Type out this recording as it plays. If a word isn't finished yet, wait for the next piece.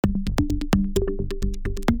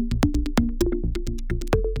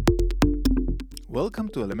Welcome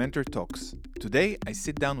to Elementor Talks. Today I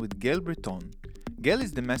sit down with Gail Breton. Gail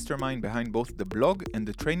is the mastermind behind both the blog and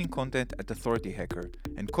the training content at Authority Hacker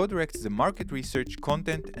and co-directs the market research,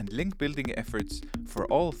 content, and link building efforts for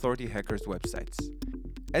all Authority Hackers websites.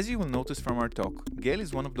 As you will notice from our talk, Gail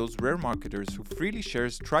is one of those rare marketers who freely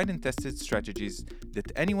shares tried and tested strategies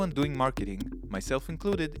that anyone doing marketing, myself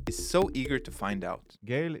included, is so eager to find out.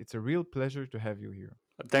 Gail, it's a real pleasure to have you here.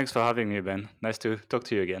 Thanks for having me, Ben. Nice to talk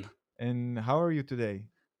to you again. And how are you today?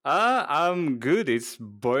 I'm good. It's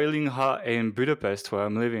boiling hot in Budapest where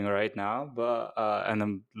I'm living right now, but and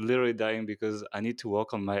I'm literally dying because I need to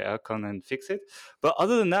work on my aircon and fix it. But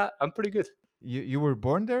other than that, I'm pretty good. You were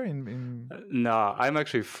born there in No, I'm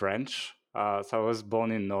actually French. So I was born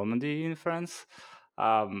in Normandy in France,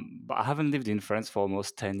 but I haven't lived in France for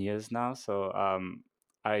almost 10 years now. So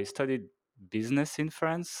I studied business in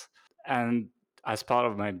France, and as part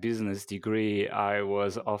of my business degree, I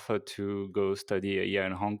was offered to go study a year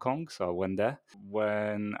in Hong Kong. So I went there.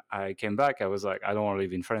 When I came back, I was like, I don't want to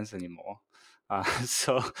live in France anymore.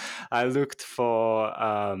 So I looked for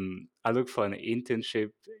an internship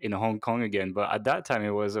in Hong Kong again, but at that time it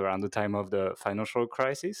was around the time of the financial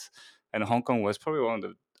crisis, and Hong Kong was probably one of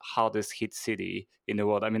the hardest hit city in the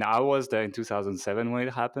world. I mean, I was there in 2007 when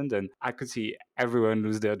it happened, and I could see everyone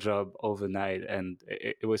lose their job overnight, and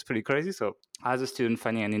it was pretty crazy. So as a student,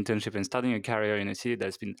 finding an internship and starting a career in a city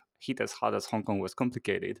that's been hit as hard as Hong Kong was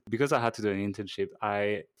complicated. Because I had to do an internship,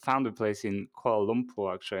 I found a place in Kuala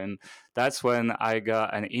Lumpur actually, and that's when I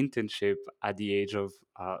got an internship at the age of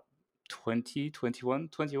 20, 21,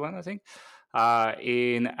 I think,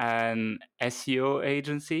 in an SEO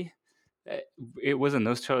agency. Uh, It was an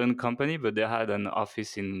Australian company, but they had an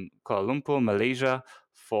office in Kuala Lumpur, Malaysia,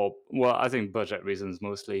 for, well, I think budget reasons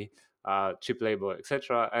mostly, cheap labor,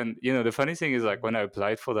 etc. And the funny thing is, like, when I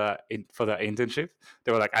applied for that internship,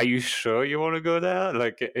 they were like, "Are you sure you want to go there?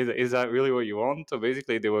 Like, is that really what you want?" So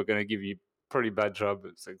basically, they were gonna give you pretty bad job,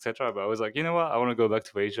 etc. But I was like, you know what? I want to go back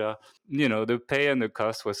to Asia. The pay and the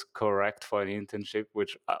cost was correct for an internship,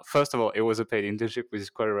 which, first of all, it was a paid internship, which is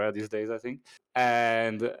quite rare these days, I think.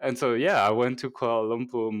 And so, yeah, I went to Kuala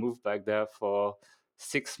Lumpur, moved back there for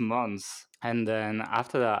 6 months, and then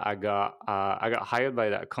after that, I got hired by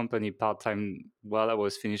that company part-time while I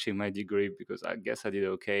was finishing my degree, because I guess I did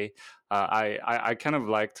okay. I kind of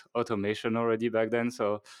liked automation already back then,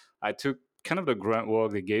 so I took kind of the grunt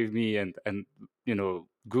work they gave me, and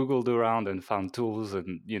Googled around and found tools,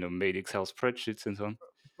 and made Excel spreadsheets and so on.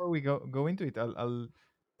 Before we go into it, I'll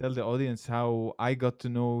tell the audience how I got to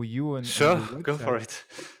know you and Sure, your go for website.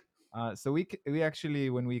 it. So we actually,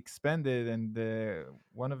 when we expanded, and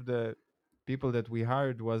one of the people that we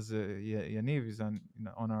hired was Yaniv, is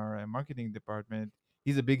on our marketing department.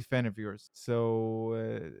 He's a big fan of yours, so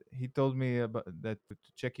he told me about that to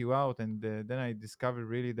check you out, and then I discovered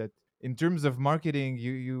really that in terms of marketing,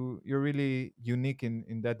 you're really unique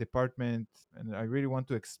in that department, and I really want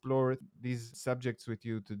to explore these subjects with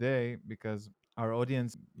you today because our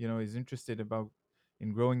audience, is interested about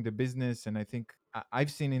in growing the business. And I think I've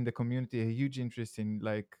seen in the community a huge interest in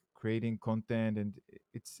like creating content, and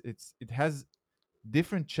it has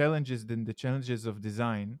different challenges than the challenges of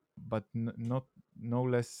design, but not no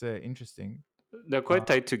less interesting. They're uh, quite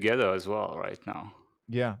tied together as well right now.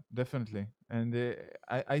 yeah, definitely. And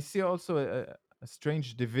I see also a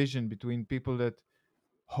strange division between people that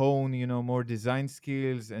hone, more design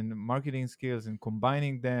skills and marketing skills and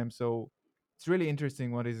combining them. So it's really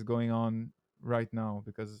interesting what is going on right now,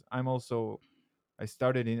 because I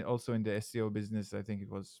started in also in the SEO business. I think it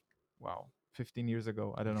was, wow, 15 years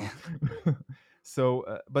ago. I don't know. So,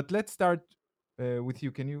 but let's start with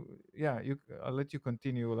you. Can you? Yeah, I'll let you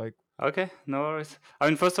continue. Like, Okay, no worries. I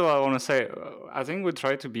mean, first of all, I want to say, I think we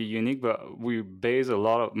try to be unique, but we base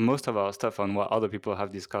most of our stuff on what other people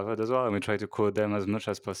have discovered as well, and we try to quote them as much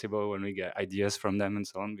as possible when we get ideas from them and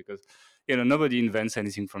so on, because nobody invents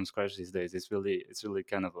anything from scratch these days. It's really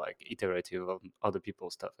kind of like iterative of other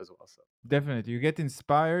people's stuff as well. So definitely, you get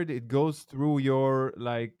inspired. It goes through your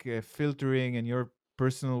like filtering and your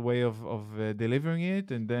personal way of delivering it,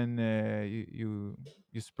 and then you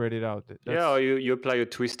spread it out. yeah, or That's you apply a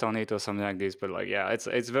twist on it or something like this, but like, yeah,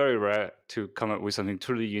 it's very rare to come up with something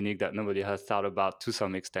truly unique that nobody has thought about to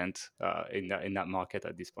some extent in that market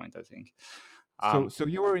at this point, I think. so. Um, So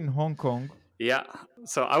you were in Hong Kong. Yeah.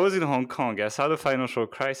 So I was in Hong Kong. I saw the financial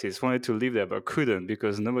crisis, wanted to live there, but couldn't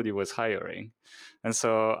because nobody was hiring. And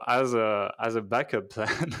so as a backup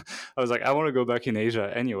plan, I was like, I want to go back in Asia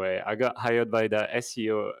anyway. I got hired by the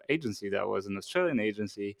SEO agency that was an Australian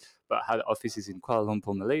agency, but had offices in Kuala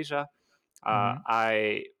Lumpur, Malaysia. Hmm.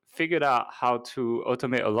 I figured out how to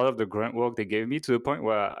automate a lot of the grunt work they gave me, to the point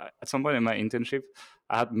where at some point in my internship,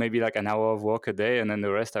 I had maybe like an hour of work a day, and then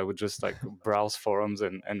the rest I would just like browse forums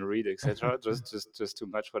and read, etc. Just to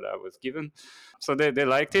match what I was given. So they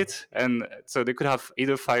liked Wow. it, and so they could have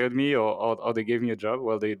either fired me or they gave me a job.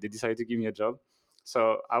 Well, they decided to give me a job.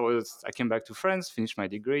 So I came back to France, finished my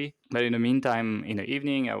degree. But in the meantime, in the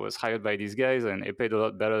evening, I was hired by these guys, and it paid a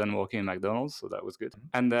lot better than working in McDonald's, so that was good.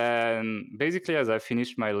 And then basically, as I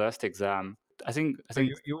finished my last exam, I So think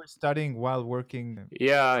you were studying while working.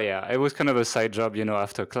 yeah, it was kind of a side job,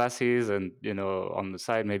 after classes, and on the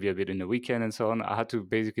side, maybe a bit in the weekend and so on. I had to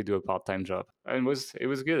basically do a part-time job, and it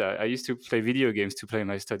was good. I used to play video games to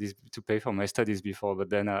pay for my studies before,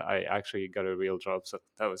 but then I actually got a real job, so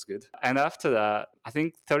that was good. And after that, I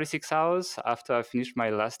think 36 hours after I finished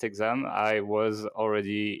my last exam, I was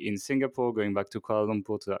already in Singapore, going back to Kuala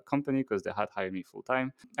Lumpur to that company because they had hired me full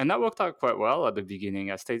time, and that worked out quite well at the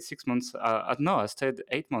beginning. I stayed 6 months. No, I stayed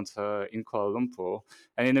 8 months in Kuala Lumpur,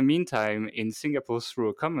 and in the meantime, in Singapore, through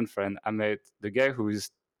a common friend, I met the guy who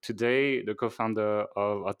is today the co-founder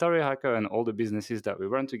of Atari Hacker and all the businesses that we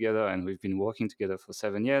run together, and we've been working together for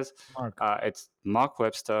 7 years. Mark. It's Mark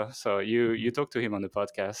Webster. So you Mhm. you talked to him on the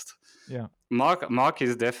podcast. Yeah. Mark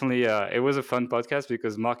is definitely. It was a fun podcast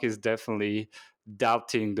because Mark is definitely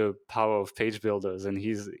doubting the power of page builders, and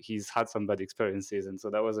he's had some bad experiences, and so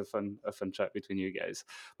that was a fun chat between you guys.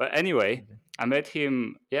 But anyway, Okay. I met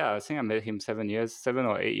him. Yeah, I think I met him 7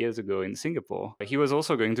 or 8 years ago in Singapore. He was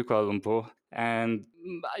also going to Kuala Lumpur, and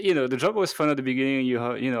the job was fun at the beginning.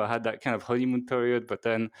 I had that kind of honeymoon period, but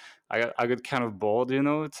then I got kind of bored.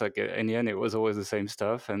 It's like in the end, it was always the same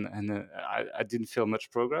stuff, and I didn't feel much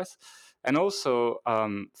progress. And also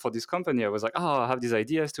for this company, I was like, oh, I have these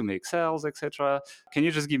ideas to make sales, etc. Can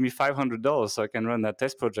you just give me $500 so I can run that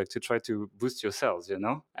test project to try to boost your sales?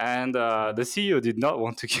 And Yeah. the CEO did not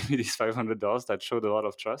want to give me these $500. That showed a lot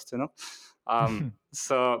of trust.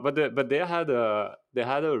 So, but they had a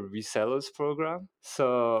resellers program.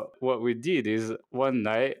 So what we did is one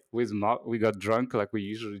night with Mark, we got drunk like we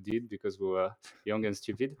usually did because we were young and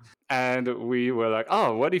stupid, and we were like,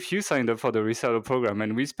 oh, what if you signed up for the reseller program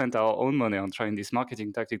and we spent our own money on trying this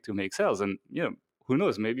marketing tactic to make sales? And who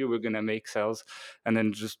knows, maybe we're gonna make sales, and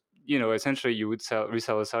then just essentially you would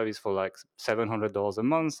resell a service for like $700 a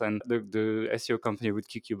month, and the SEO company would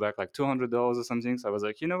kick you back like $200 or something. So I was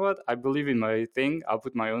like, you know what? I believe in my thing. I'll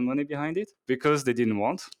put my own money behind it because they didn't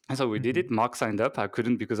want. And so we did Mhm. it. Mark signed up. I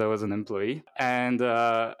couldn't because I was an employee, and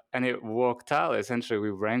it worked out. Essentially,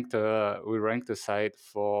 we ranked the site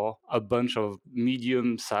for a bunch of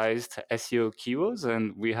medium-sized SEO keywords,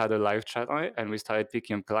 and we had a live chat on it, and we started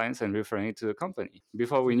picking up clients and referring it to the company.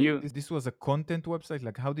 Before So we knew, this was a content website.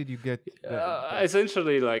 Like, how did you get the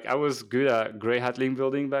essentially, like, I was good at gray hat link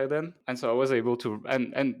building back then, and so I was able to.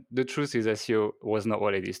 And the truth is, SEO was not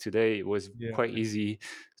what it is today. It was yeah? quite easy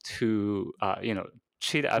to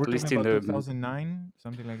cheat, at We're talking least in about the 2009,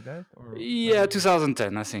 something like that, or when yeah, was it?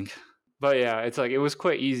 2010, I think. But yeah, it's like it was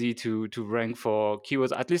quite easy to rank for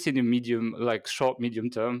keywords, at least in the medium, like short,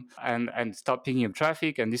 medium term, and start picking up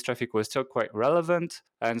traffic. And this traffic was still quite relevant.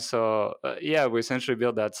 And so yeah, we essentially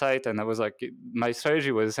built that site. And I was like, my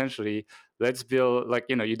strategy was essentially, let's build, like,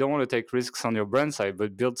 you don't want to take risks on your brand site,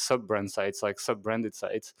 but build sub brand sites, like sub branded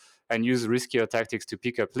sites, and use riskier tactics to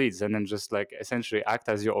pick up leads, and then just like essentially act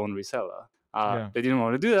as your own reseller. Yeah. They didn't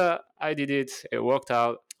want to do that. I did it. It worked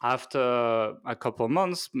out. After a couple of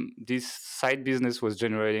months, this side business was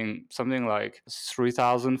generating something like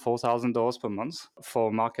 $3,000, $4,000 per month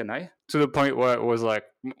for Mark and I, to the point where it was like,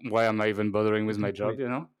 why am I even bothering with That my you job, quit.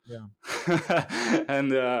 Yeah.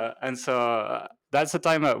 and so that's the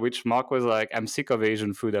time at which Mark was like, I'm sick of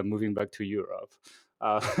Asian food. I'm moving back to Europe.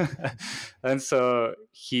 Uh, and so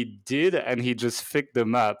he did, and he just flicked the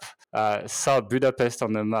map, saw Budapest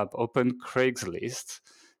on the map, opened Craigslist,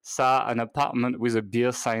 saw an apartment with a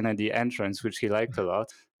beer sign at the entrance, which he liked a lot.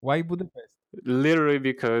 Why Budapest? Literally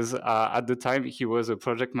because at the time he was a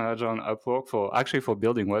project manager on Upwork for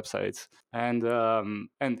building websites, and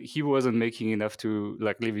he wasn't making enough to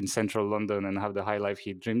like live in central London and have the high life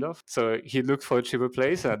he dreamed of. So he looked for a cheaper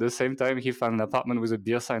place, and at the same time he found an apartment with a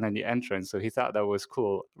beer sign at the entrance. So he thought that was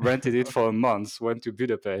cool. Rented it for a month, went to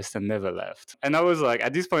Budapest, and never left. And I was like,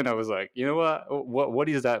 at this point, I was like, you know what? What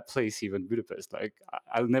is that place even, Budapest? Like,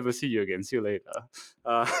 I'll never see you again. See you later.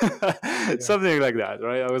 Yeah. Something like that,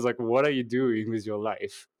 right? I was like, what are you doing doing with your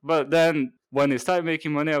life? But then when it started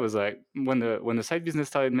making money, I was like, when the side business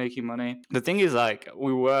started making money, the thing is like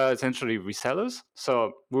we were essentially resellers, so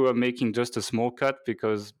we were making just a small cut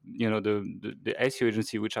because the SEO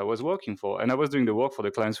agency which I was working for, and I was doing the work for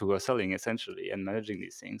the clients who were selling essentially and managing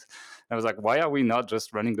these things. And I was like, why are we not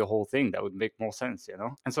just running the whole thing? That would make more sense,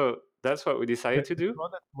 And so that's what we decided to The do.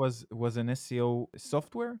 product was an SEO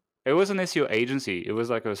software? It was an SEO agency. It was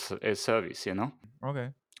like a service. Okay.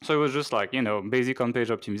 So it was just like, basic on-page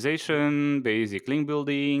optimization, basic link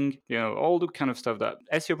building, all the kind of stuff that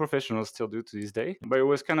SEO professionals still do to this day. But it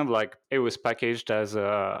was kind of like, it was packaged as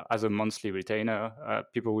a monthly retainer.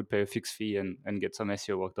 People would pay a fixed fee and get some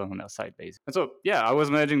SEO work done on their site base. And so, yeah, I was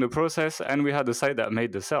managing the process, and we had the site that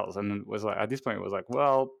made the sales. And it was like, at this point, it was like,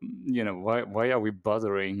 well, why are we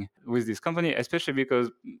bothering with this company? Especially because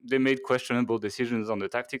they made questionable decisions on the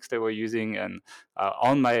tactics they were using. And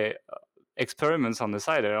on my experiments on the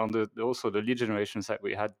side and on also the lead generation side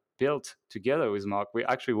we had built together with Mark, we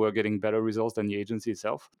actually were getting better results than the agency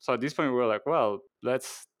itself. So at this point we were like, well,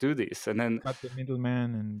 let's do this. And then Cut the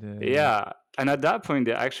middleman and yeah, and at that point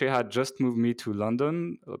they actually had just moved me to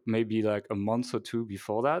London, maybe like a month or two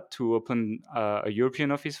before that, to open a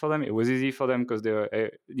European office for them. It was easy for them because they were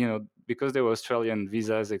because they were Australian,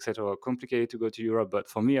 visas etc were complicated to go to Europe, but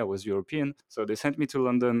for me I was European, so they sent me to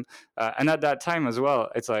London. And at that time as well,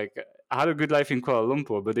 it's like I had a good life in Kuala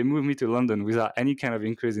Lumpur, but they moved me to London without any kind of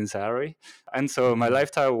increase in salary. And so my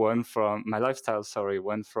lifestyle went from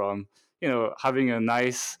having a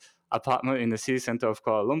nice apartment in the city center of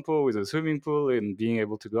Kuala Lumpur with a swimming pool and being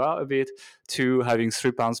able to go out a bit, to having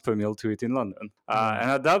 £3 per meal to eat in London.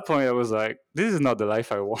 And at that point, I was like, this is not the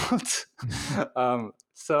life I want.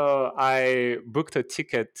 So I booked a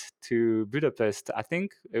ticket to Budapest. I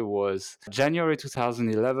think it was January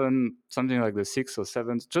 2011, something like the 6th or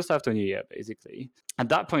 7th, just after New Year, basically. At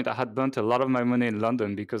that point, I had burnt a lot of my money in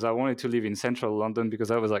London because I wanted to live in central London,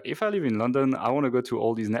 because I was like, if I live in London, I want to go to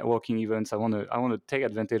all these networking events. I want to take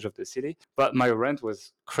advantage of the city. But my rent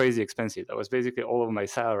was crazy expensive. That was basically all of my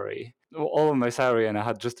salary, and I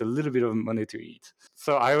had just a little bit of money to eat.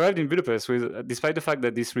 So I arrived in Budapest despite the fact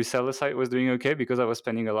that this reseller site was doing okay because I was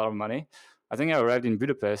spending a lot of money. I think I arrived in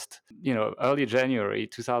Budapest, early January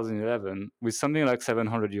 2011 with something like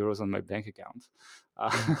 700 euros on my bank account.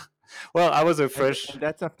 Well, I was a fresh. And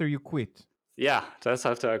that's after you quit. Yeah, that's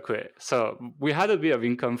after I quit. So we had a bit of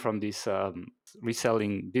income from this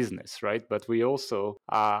reselling business, right? But we also,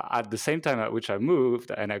 at the same time at which I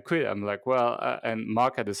moved and I quit, I'm like, well, and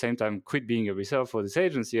Mark at the same time quit being a reseller for this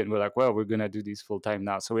agency. And we're like, well, we're going to do this full time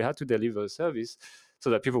now. So we had to deliver a service so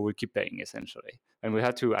that people would keep paying, essentially. And we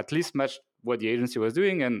had to at least match what the agency was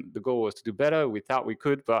doing, and the goal was to do better. We thought we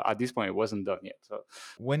could, but at this point it wasn't done yet. So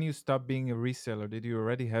when you stopped being a reseller, did you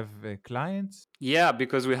already have clients? Yeah,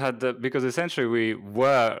 because because essentially we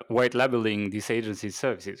were white labeling this agency's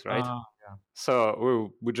services, right? Yeah.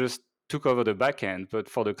 So we just took over the back end, but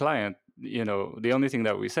for the client, the only thing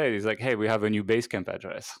that we said is like, hey, we have a new Basecamp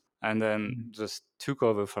address, and then just took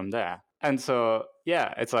over from there. And so,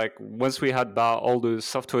 yeah, it's like once we had bought all the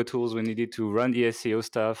software tools we needed to run the SEO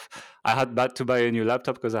stuff, I had to buy a new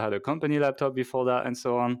laptop because I had a company laptop before that, and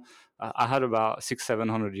so on. I had about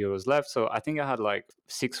 600-700 euros left, so I think I had like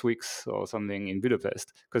 6 weeks or something in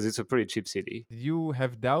Budapest because it's a pretty cheap city. Did you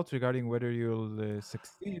have doubts regarding whether you'll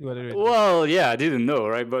succeed? Well, yeah, I didn't know,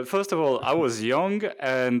 right? But first of all, I was young,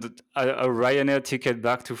 and a Ryanair ticket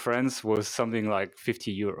back to France was something like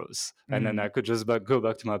 50 euros. And then I could just go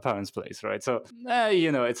back to my parents' place, right? So,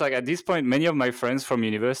 it's like at this point, many of my friends from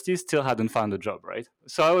university still hadn't found a job, right?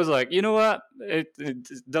 So I was like, you know what? It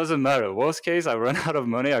doesn't matter. Worst case, I run out of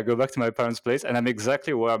money, I go back to my parents' place, and I'm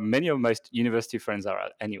exactly where many of my university friends are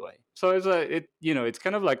at anyway. So it's like, it's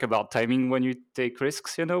kind of like about timing when you take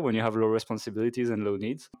risks, when you have low responsibilities and low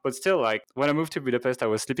needs. But still, like when I moved to Budapest, I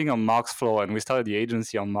was sleeping on Mark's floor, and we started the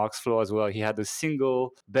agency on Mark's floor as well. He had a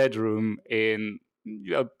single bedroom in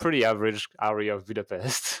a pretty average area of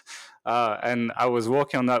Budapest. And I was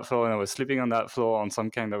walking on that floor, and I was sleeping on that floor on some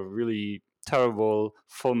kind of really terrible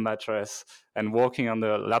foam mattress, and walking on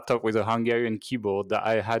the laptop with a Hungarian keyboard that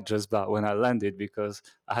I had just bought when I landed, because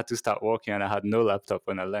I had to start working and I had no laptop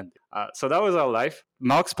when I landed. So that was our life.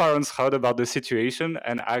 Mark's parents heard about the situation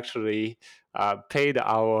and actually paid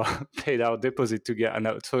our deposit to get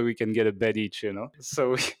so we can get a bed each,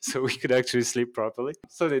 so we could actually sleep properly.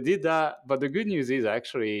 So they did that. But the good news is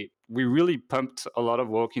actually we really pumped a lot of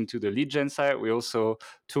work into the lead gen site. We also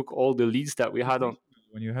took all the leads that we had on.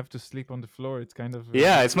 When you have to sleep on the floor, it's kind of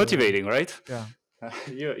it's motivating, right? Yeah.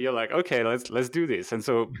 You're like, okay, let's do this. And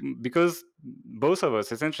so because both of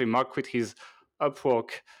us, essentially, Mark quit his Upwork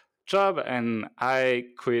job, and I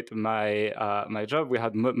quit my job. We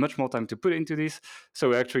had much more time to put into this, so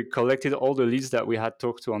we actually collected all the leads that we had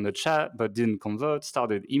talked to on the chat but didn't convert,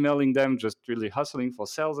 started emailing them, just really hustling for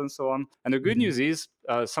sales and so on. And the good Mhm. news is,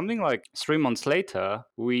 something like 3 months later,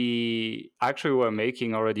 we actually were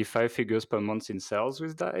making already 5 figures per month in sales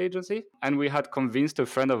with that agency. And we had convinced a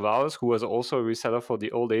friend of ours who was also a reseller for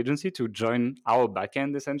the old agency to join our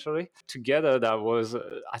backend essentially. Together, that was,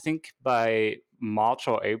 I think by March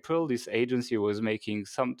or April, this agency was making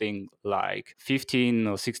something like $15,000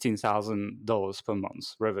 or $16,000 per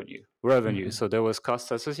month revenue. Mhm. So there was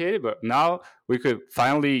cost associated, but now we could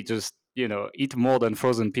finally just eat more than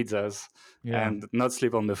frozen pizzas Yeah. and not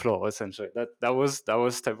sleep on the floor. Essentially, that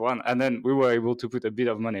was step one, and then we were able to put a bit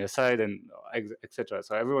of money aside and etc.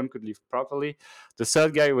 So everyone could live properly. The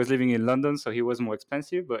third guy was living in London, so he was more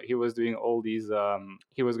expensive, but he was doing all these.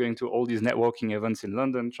 He was going to all these networking events in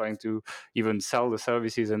London, trying to even sell the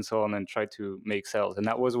services and so on, and try to make sales, and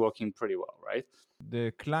that was working pretty well, right?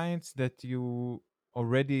 The clients that you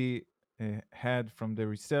already had from the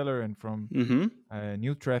reseller and from Mm-hmm.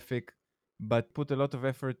 new traffic, but put a lot of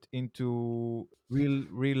effort into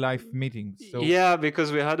real life meetings. So Yeah,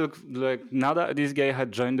 because we had like, now that this guy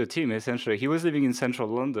had joined the team, essentially, he was living in central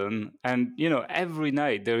London, and every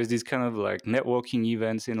night there is this kind of like networking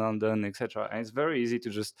events in London, etc. And it's very easy to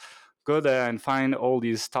just go there and find all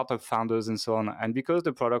these startup founders and so on. And because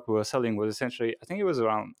the product we were selling was essentially, I think it was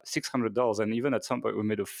around $600, and even at some point we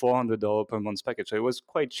made a $400 per month package, so it was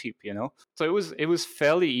quite cheap. So it was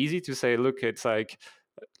fairly easy to say, look, it's like,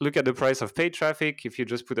 look at the price of paid traffic. If you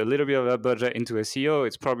just put a little bit of a budget into SEO,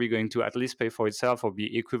 it's probably going to at least pay for itself or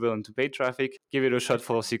be equivalent to paid traffic. Give it a I, shot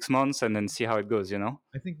for 6 months and then see how it goes.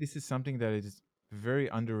 I think this is something that is very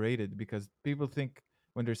underrated because people think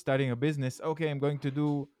when they're starting a business, okay, I'm going to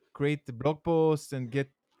do create the blog posts and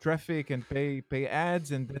get traffic and pay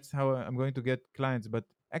ads, and that's how I'm going to get clients. But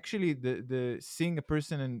actually, the seeing a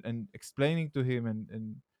person and explaining to him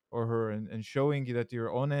and or her and showing you that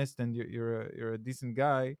you're honest and you're a decent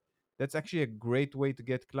guy, that's actually a great way to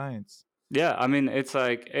get clients. Yeah, I mean, it's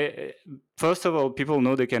like, first of all, people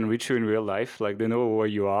know they can reach you in real life, like they know where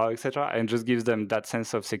you are, etc., and just gives them that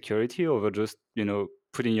sense of security over just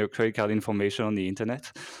putting your credit card information on the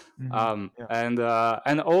internet. Hmm.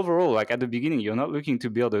 And overall, like at the beginning, you're not looking to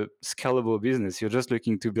build a scalable business. You're just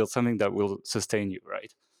looking to build something that will sustain you,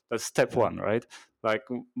 right? That's step Yeah. one, right? Like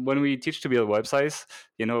when we teach to build websites,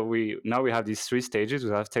 we have these three stages.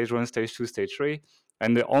 We have stage one, stage two, stage three,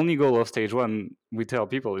 and the only goal of stage one, we tell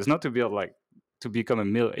people, is not to build like to become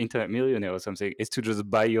a internet millionaire or something. It's to just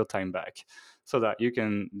buy your time back, so that you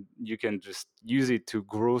can just use it to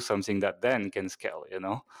grow something that then can scale.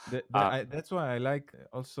 Uh, That's why I like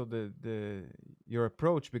also the your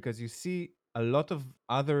approach because you see a lot of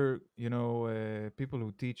other people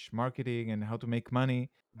who teach marketing and how to make money.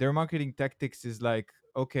 Their marketing tactics is like,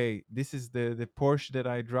 okay, this is the Porsche that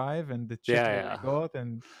I drive and the chick yeah, that I yeah. got,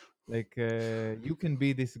 and like you can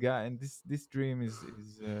be this guy, and this dream is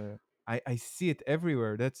I see it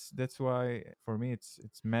everywhere. That's why for me it's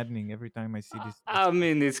maddening every time I see this I stuff.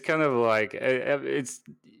 mean, it's kind of like, it's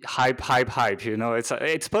hype, hype, hype.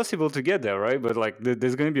 It's possible to get there, right? But like,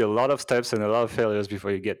 there's going to be a lot of steps and a lot of failures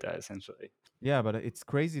before you get there, essentially. Yeah, but it's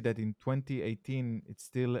crazy that in 2018 it's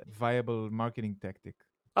still a viable marketing tactic.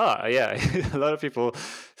 Ah, yeah, a lot of people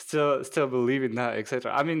still believe in that,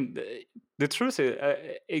 etc. I mean, the truth is,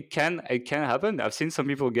 it can happen. I've seen some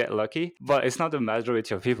people get lucky, but it's not the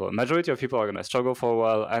majority of people. Majority of people are gonna struggle for a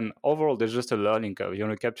while, and overall, there's just a learning curve. You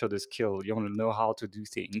want to capture the skill, you want to know how to do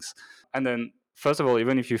things, and then, first of all,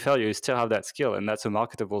 even if you fail, you still have that skill, and that's a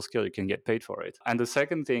marketable skill. You can get paid for it. And the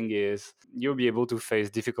second thing is, you'll be able to face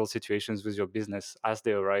difficult situations with your business as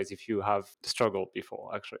they arise if you have struggled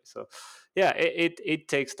before, actually. So yeah, it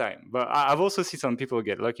takes time, but I've also seen some people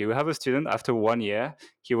get lucky. We have a student, after 1 year,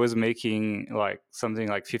 he was making like something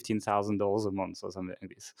like $15,000 a month or something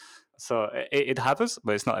like this. So it happens,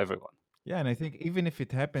 but it's not everyone. Yeah, and I think even if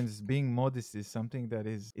it happens, being modest is something that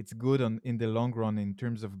is it's good on in the long run in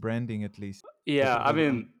terms of branding at least. So Yeah, I people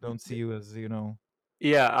mean, don't see you as, you know.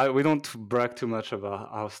 yeah, we don't brag too much about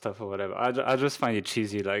our stuff or whatever. I just find it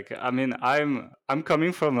cheesy. Like, I mean, I'm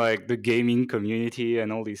coming from like the gaming community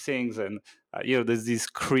and all these things, and there's this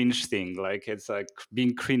cringe thing. Like, it's like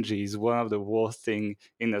being cringy is one of the worst thing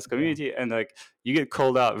in this Yeah. community, and like you get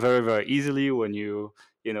called out very very easily when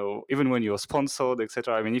even when you're sponsored,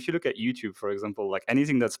 etc. I mean, if you look at YouTube, for example, like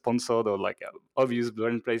anything that's sponsored or like obvious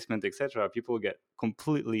brand placement, etc., people get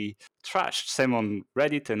completely trashed. Same on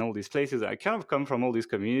Reddit and all these places. I kind of come from all these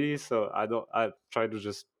communities, so I try to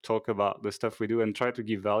just talk about the stuff we do and try to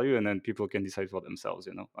give value, and then people can decide for themselves,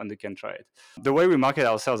 and they can try it. The way we market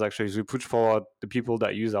ourselves actually is we push forward the people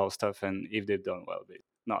that use our stuff, and if they've done well,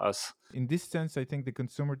 not us. In this sense, I think the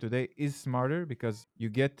consumer today is smarter because you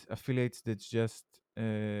get affiliates that just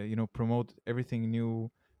promote everything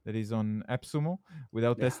new that is on AppSumo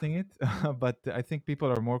without Yeah. testing it. But I think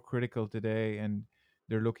people are more critical today, and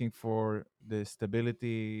they're looking for the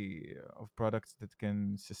stability of products that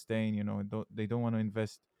can sustain. They don't want to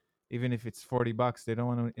invest, even if it's $40. They don't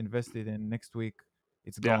want to invest it, and next week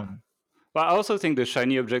it's Yeah. gone. But I also think the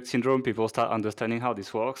shiny object syndrome, people start understanding how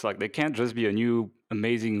this works. Like, they can't just be a new,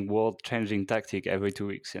 amazing, world-changing tactic every 2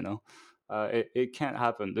 weeks, it can't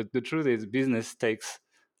happen. The truth is, business takes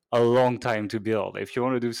a long time to build. If you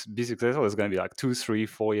want to be successful, it's going to be like 2, 3,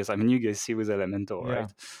 4 years. I mean, you guys see with Elementor, Yeah,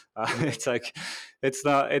 right? yeah, It's like, it's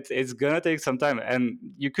not, it's going to take some time. And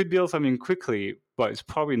you could build something quickly, but it's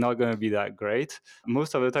probably not going to be that great.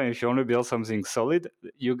 Most of the time, if you want to build something solid,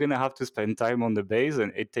 you're going to have to spend time on the base,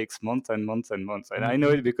 and it takes months and months and months. And and I you know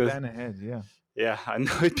it need to because, plan ahead. Yeah. yeah, I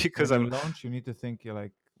know it because When you I'm, launch, you need to think you're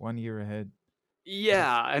like 1 year ahead.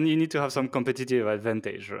 yeah, and you need to have some competitive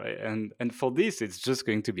advantage, right? And for this, it's just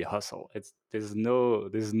going to be hustle. There's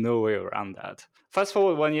no way around that. Fast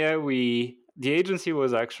forward 1 year, the agency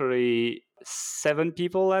was actually 7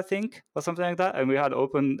 people, I think, or something like that, and we had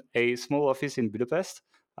opened a small office in Budapest.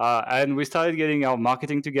 And we started getting our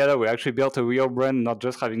marketing together. We actually built a real brand, not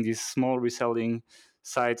just having these small reselling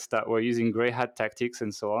sites that were using gray hat tactics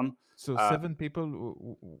and so on. So Uh, 7 people.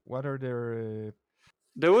 What are their?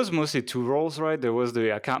 There was mostly two roles, right? There was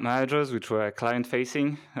the account managers, which were client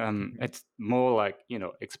facing. Okay. It's more like,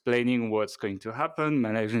 explaining what's going to happen,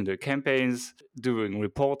 managing the campaigns, doing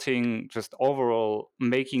reporting, just overall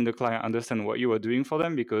making the client understand what you were doing for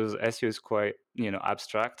them, because SEO is quite,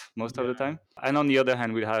 abstract most of the Yeah. time. And on the other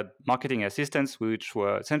hand, we had marketing assistants, which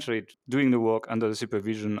were essentially doing the work under the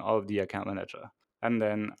supervision of the account manager. And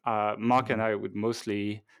then Mark and Mhm. I would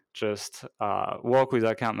mostly just work with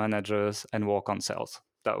account managers and work on sales.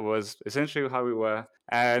 That was essentially how we were.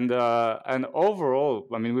 And overall,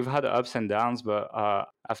 I mean, we've had ups and downs, but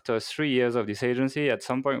after 3 years of this agency, at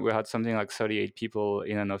some point we had something like 38 people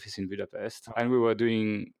in an office in Budapest, and we were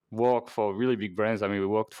doing work for really big brands. I mean, we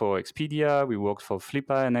worked for Expedia, we worked for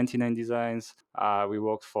Flippa and 99 Designs, we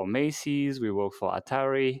worked for Macy's, we worked for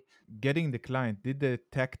Atari. Getting the client. Did the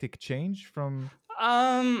tactic change from?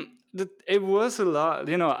 It was a lot,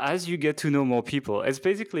 as you get to know more people, it's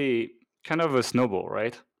basically kind of a snowball,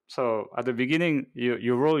 right? So at the beginning,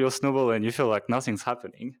 you roll your snowball and you feel like nothing's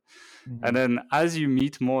happening. And Mhm. then as you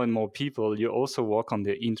meet more and more people, you also work on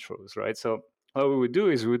the intros, right? So what we would do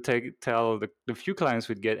is we would tell the few clients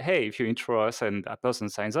we'd get, hey, if you intro us and a person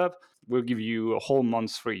signs up, we'll give you a whole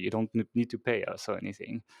month free. You don't need to pay us or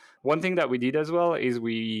anything. One thing that we did as well is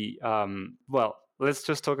well, let's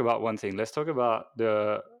just talk about one thing. Let's talk about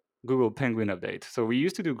the Google Penguin update. So we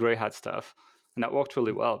used to do gray hat stuff, and that worked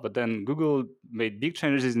really well. But then Google made big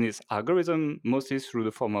changes in its algorithm, mostly through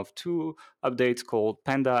the form of two updates called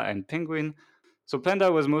Panda and Penguin. So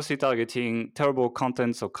Panda was mostly targeting terrible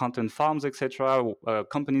content, so content farms, etc.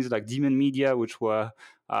 Companies like Demon Media, which were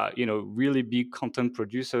really big content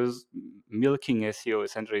producers, milking SEO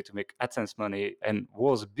essentially to make AdSense money, and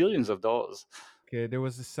was billions of dollars. Okay, there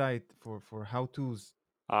was a site for how tos.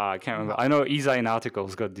 I can't remember. I know Esign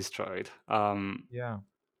articles got destroyed. Yeah.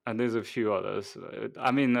 And there's a few others.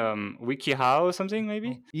 I mean, WikiHow or something,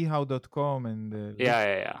 maybe? Ehow.com and Yeah, List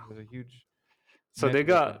yeah, yeah. was a huge So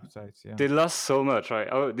network of sites. Yeah. they lost so much, right?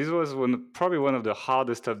 Oh, this was probably one of the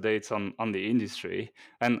hardest updates on the industry,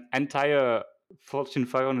 and entire Fortune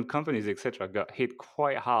 500 companies, etc., got hit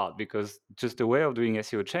quite hard because just the way of doing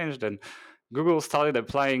SEO changed, and Google started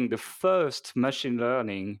applying the first machine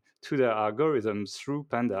learning to their algorithms through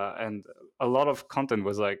Panda, and a lot of content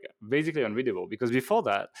was like basically unreadable, because before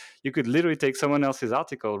that, you could literally take someone else's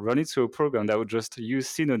article, run it through a program that would just use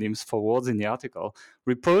synonyms for words in the article,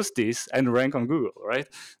 repost this, and rank on Google, right?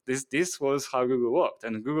 This was how Google worked,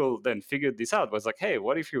 and Google then figured this out. Was like, hey,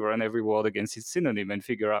 what if you run every word against its synonym and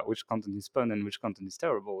figure out which content is fun and which content is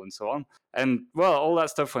terrible, and so on. And well, all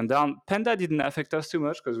that stuff went down. Panda didn't affect us too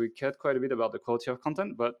much because we cared quite a bit about the quality of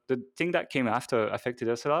content, but the thing that came after affected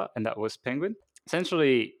us a lot, and that was Penguin.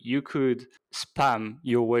 Essentially, you could spam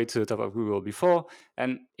your way to the top of Google before,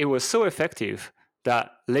 and it was so effective that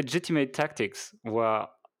legitimate tactics were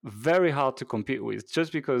very hard to compete with,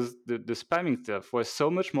 just because the spamming stuff was so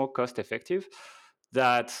much more cost effective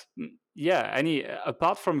that any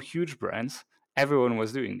apart from huge brands, everyone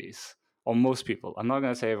was doing this, or most people. I'm not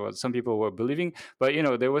going to say everyone. Some people were believing, but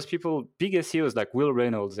there was people, big SEOs like Will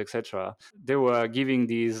Reynolds, etc. They were giving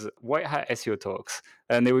these white hat SEO talks,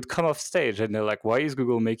 and they would come off stage and they're like, "Why is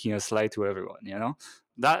Google making a slide to everyone?"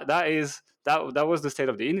 That was the state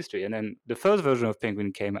of the industry. And then the first version of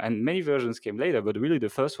Penguin came, and many versions came later, but really the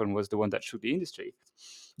first one was the one that shook the industry.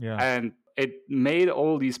 Yeah. And it made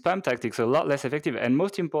all these spam tactics a lot less effective. And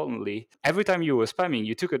most importantly, every time you were spamming,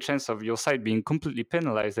 you took a chance of your site being completely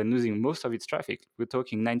penalized and losing most of its traffic. We're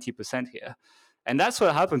talking 90% here. And that's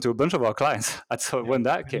what happened to a bunch of our clients Yeah. when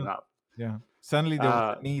that came out. Yeah. Suddenly there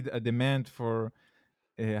was Uh, a need, a demand for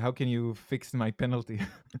how can you fix my penalty?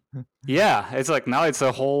 yeah, it's like now it's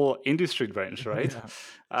a whole industry branch, right?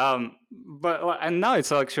 Yeah. And now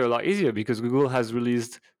it's actually a lot easier because Google has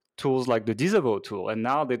released tools like the disable tool, and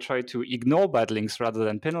now they try to ignore bad links rather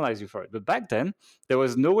than penalize you for it. But back then, there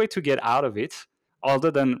was no way to get out of it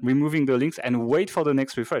other than removing the links and wait for the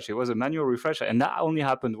next refresh. It was a manual refresh, and that only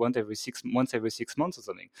happened once every 6 months or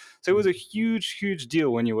something. So it was a huge, huge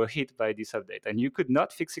deal when you were hit by this update, and you could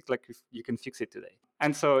not fix it like you can fix it today.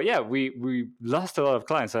 And so we lost a lot of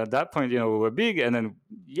clients. At that point, we were big, and then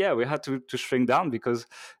we had to shrink down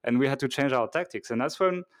and we had to change our tactics. And that's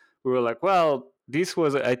when we were like, well, this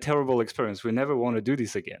was a terrible experience. We never want to do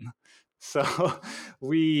this again. So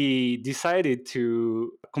we decided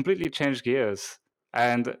to completely change gears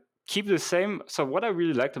and keep the same. So what I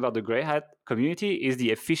really liked about the Grey Hat community is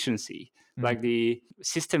the efficiency, like the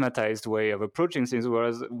systematized way of approaching things.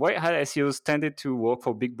 Whereas White Hat SEOs tended to work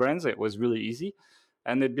for big brands, it was really easy,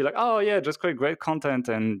 and they'd be like, "Oh yeah, just create great content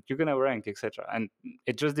and you're gonna rank, etc." And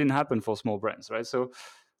it just didn't happen for small brands, right? So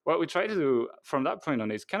what we try to do from that point on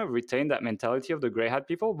is kind of retain that mentality of the gray hat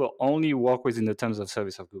people, but only work within the terms of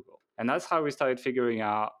service of Google. And that's how we started figuring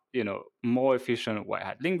out, more efficient white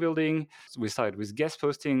hat link building. We started with guest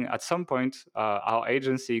posting. At some point, our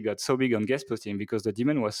agency got so big on guest posting because the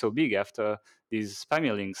demand was so big after these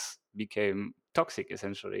spammy links became toxic,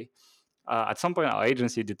 essentially. At some point, our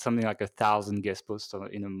agency did something like 1,000 guest posts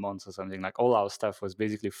in a month or something. Like all our stuff was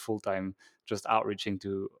basically full time, just outreaching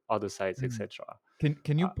to other sites, etc.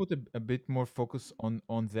 Can you put a bit more focus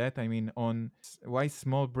on that? I mean, on why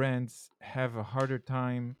small brands have a harder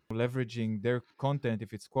time leveraging their content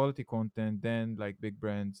if it's quality content than like big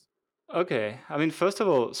brands? Okay. I mean, first of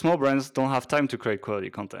all, small brands don't have time to create quality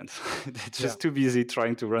content. They're Yeah. just too busy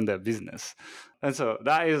trying to run their business. And so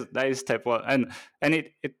that is step one. And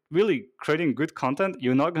it really creating good content,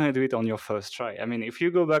 you're not going to do it on your first try. I mean, if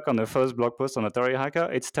you go back on the first blog post on Atari Hacker,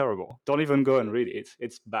 it's terrible. Don't even go and read it.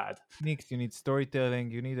 It's bad. Techniques, you need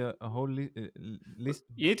storytelling, you need a whole list.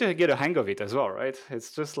 You need to get a hang of it as well, right?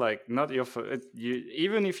 It's just like not your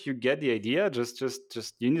even if you get the idea, just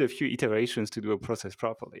you need a few iterations to do a process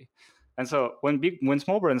properly. And so when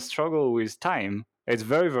small brands struggle with time, it's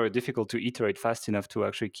very, very difficult to iterate fast enough to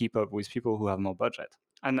actually keep up with people who have more budget.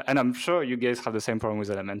 And I'm sure you guys have the same problem with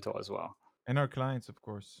Elementor as well. And our clients, of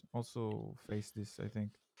course, also face this, I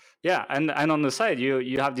think. Yeah, and on the side,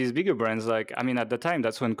 you have these bigger brands. Like, I mean, at the time,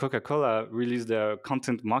 that's when Coca-Cola released their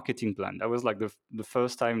content marketing plan. That was like the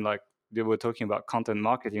first time like they were talking about content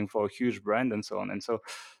marketing for a huge brand and so on. And so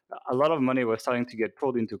a lot of money was starting to get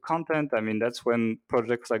poured into content. I mean, that's when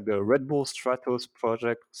projects like the Red Bull Stratos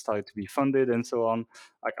project started to be funded and so on.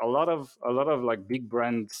 Like a lot of like big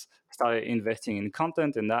brands started investing in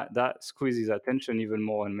content, and that squeezes attention even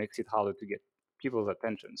more and makes it harder to get people's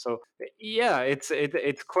attention. So yeah, it's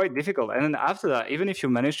quite difficult. And then after that, even if you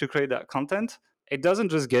manage to create that content, it doesn't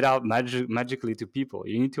just get out magically to people.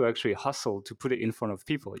 You need to actually hustle to put it in front of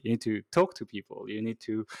people. You need to talk to people. You need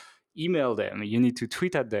to email them. You need to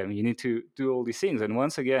tweet at them. You need to do all these things. And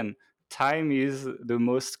once again, time is the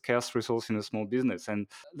most scarce resource in a small business. And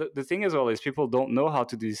the thing as well is people don't know how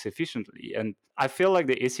to do this efficiently. And I feel like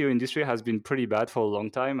the SEO industry has been pretty bad for a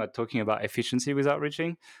long time at talking about efficiency with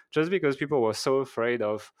outreaching, just because people were so afraid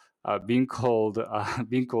of being called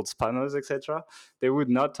being called spammers, etc. They would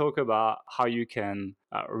not talk about how you can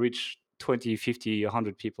reach 20, 50,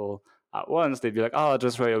 100 people at once. They'd be like, oh, I'll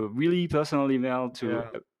just write a really personal email to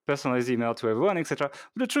Yeah. personalized email to everyone, etc.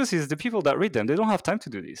 But the truth is, the people that read them, they don't have time to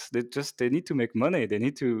do this. They need to make money. They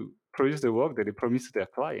need to produce the work that they promise to their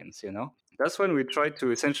clients. That's when we try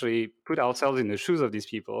to essentially put ourselves in the shoes of these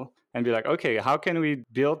people and be like, okay, how can we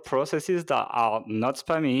build processes that are not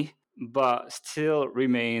spammy but still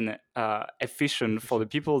remain efficient for the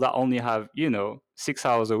people that only have 6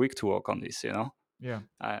 hours a week to work on this. Yeah.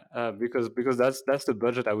 Because that's the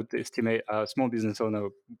budget I would estimate a small business owner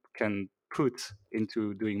can put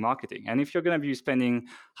into doing marketing. And if you're going to be spending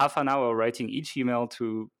half an hour writing each email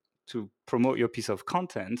to to promote your piece of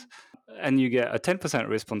content and you get a 10%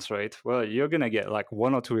 response rate, well, you're going to get like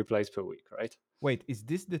 1 or 2 replies per week, right? Wait, is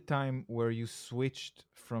this the time where you switched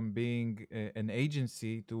from being an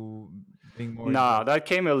agency to being more in Nah, the? that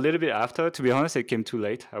came a little bit after. To be honest, it came too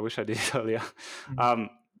late. I wish I did it earlier. Mhm.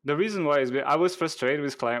 The reason why is I was frustrated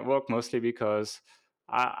with client work mostly because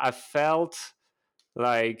I felt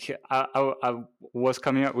like I was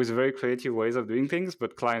coming up with very creative ways of doing things,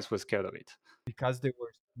 but clients were scared of it. Because they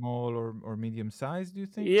were small or medium sized, do you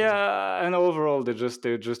think? Yeah, and overall they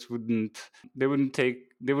just wouldn't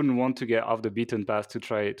want to get off the beaten path to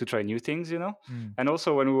try new things, you know. Mm. And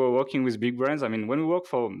also when we were working with big brands, I mean, when we worked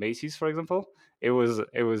for Macy's, for example, it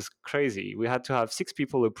was crazy. We had to have 6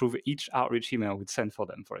 people approve each outreach email we'd send for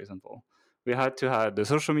them, for example. We had to have the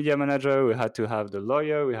social media manager, we had to have the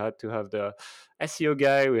lawyer, we had to have the SEO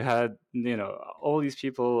guy, we had, all these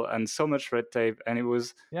people and so much red tape, and it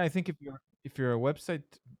was. Yeah, I think if you're a website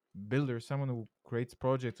builder, someone who creates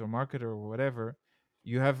projects or marketer or whatever,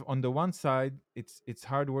 you have on the one side it's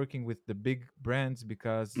hard working with the big brands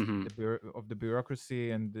because Mhm. of the bureaucracy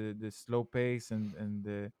and the slow pace and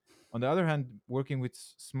on the other hand, working with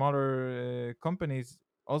smaller companies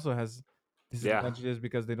also has Yeah. disadvantages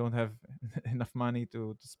because they don't have enough money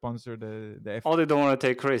to sponsor the Or effort. they don't want to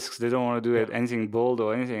take risks. They don't want to do Yeah. it anything bold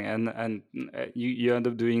or anything, and you end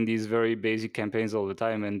up doing these very basic campaigns all the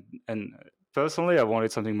time. And personally, I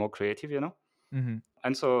wanted something more creative, you know. Hmm.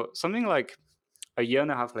 And so something like a year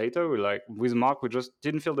and a half later, we like with Mark, we just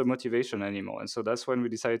didn't feel the motivation anymore, and so that's when we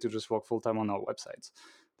decided to just work full time on our websites.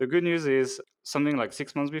 The good news is something like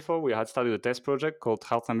 6 months before, we had started a test project called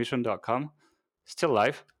healthambition.com, still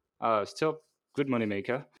live, still good money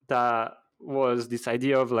maker. That was this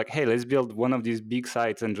idea of like, hey, let's build one of these big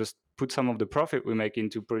sites and just put some of the profit we make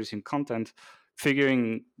into producing content,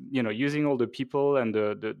 figuring, using all the people and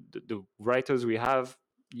the writers we have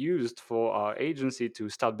used for our agency to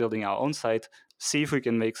start building our own site, see if we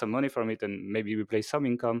can make some money from it and maybe replace some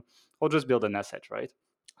income or just build an asset, right?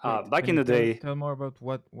 Wait, Back can in you the tell day, tell more about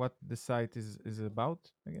what the site is about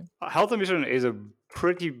again? Health Ambition is a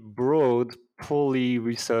pretty broad, poorly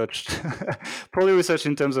researched, poorly researched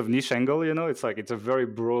in terms of niche angle. It's like it's a very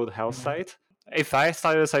broad health Mhm. site. If I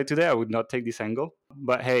started a site today, I would not take this angle.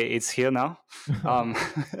 But hey, it's here now. Um,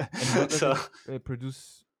 And how does so it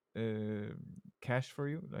produce uh, cash for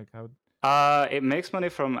you? Like how? it makes money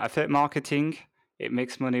from affiliate marketing. It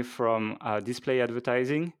makes money from display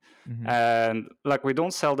advertising. Mhm. And like we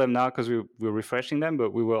don't sell them now because we're refreshing them,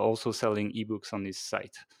 but we were also selling ebooks on this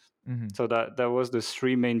site. Mhm. So that was the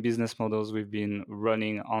 3 main business models we've been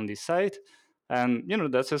running on this site. And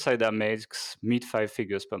that's a site that makes mid 5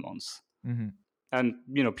 figures per month. Mhm. And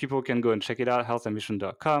people can go and check it out,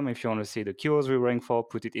 healthambition.com. If you want to see the keywords we rank for,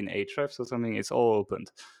 put it in Ahrefs or something, it's all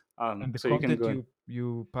opened. And the So you can content go and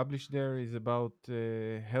you publish there is about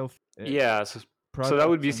health yeah. So that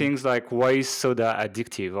would products be and. things like why is soda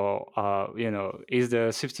addictive, or is there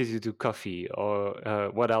a substitute to coffee,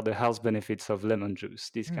 or what are the health benefits of lemon juice?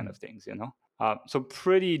 These kind Mm. of things. So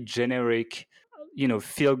pretty generic,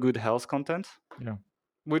 feel good health content, Yeah.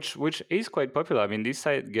 which is quite popular. I mean, this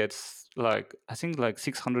site gets like I think like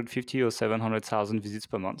 650 or 700,000 visits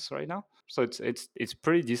per month right now. So it's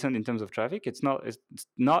pretty decent in terms of traffic. It's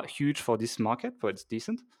not huge for this market, but it's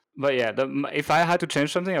decent. But yeah, if I had to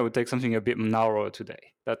change something, I would take something a bit narrower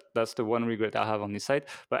today. That's the one regret I have on this site.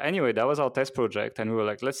 But anyway, that was our test project, and we were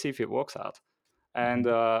like, let's see if it works out. And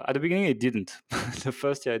Mhm. at the beginning, it didn't. The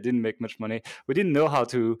first year, I didn't make much money. We didn't know how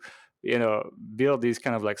to, build these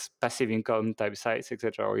kind of like passive income type sites,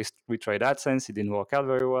 etc. We tried AdSense, it didn't work out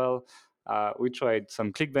very well. We tried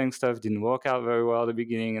some ClickBank stuff, didn't work out very well at the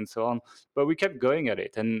beginning, and so on. But we kept going at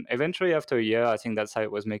it, and eventually, after a year, I think that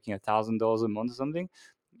site was making $1,000 a month or something,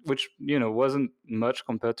 which wasn't much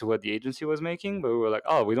compared to what the agency was making. But we were like,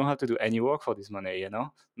 oh, we don't have to do any work for this money.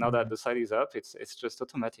 Now that Mhm. the site is up, it's just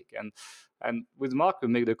automatic. And with Mark, we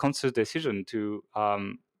make the conscious decision to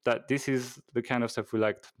that this is the kind of stuff we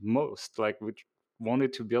liked most. Like we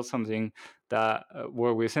wanted to build something that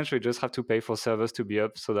where we essentially just have to pay for servers to be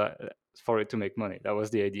up so that for it to make money. That was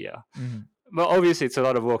the idea. Mhm. But obviously, it's a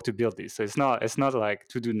lot of work to build this. So it's not like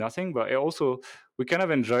to do nothing. But it also we kind of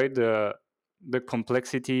enjoyed the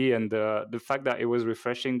complexity and the fact that it was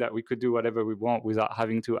refreshing that we could do whatever we want without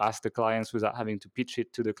having to ask the clients, without having to pitch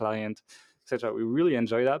it to the client, etc. We really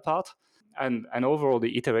enjoy that part, and overall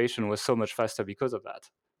the iteration was so much faster because of that.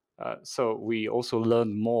 So we also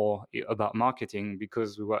learned more about marketing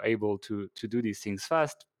because we were able to do these things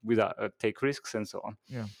fast without take risks and so on.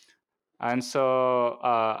 Yeah. And so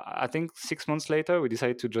I think 6 months later, we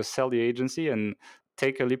decided to just sell the agency and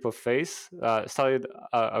take a leap of faith. Started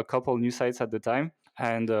a couple new sites at the time,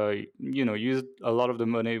 and used a lot of the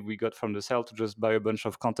money we got from the sale to just buy a bunch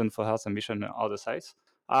of content for Health Ambition and other sites.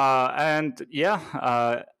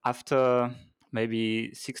 After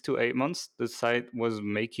maybe 6 to 8 months, the site was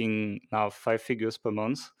making now 5 figures per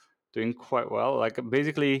month, doing quite well. Like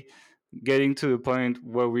basically getting to the point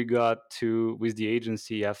where we got to with the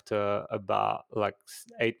agency after about like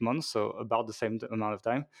 8 months, so about the same amount of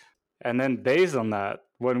time. And then based on that,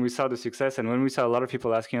 when we saw the success and when we saw a lot of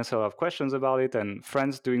people asking us a lot of questions about it and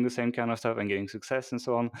friends doing the same kind of stuff and getting success and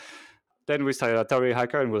so on, then we started Atari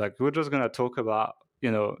Hacker and we're like, we're just gonna talk about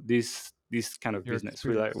this kind of Your business.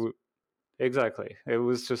 experience. Exactly. It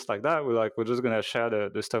was just like that. We're just gonna share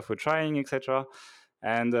the stuff we're trying, etc.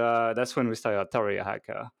 And that's when we started Atari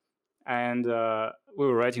Hacker. And we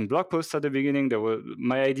were writing blog posts at the beginning.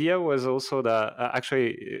 My idea was also that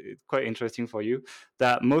actually quite interesting for you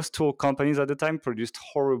that most tool companies at the time produced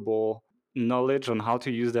horrible knowledge on how to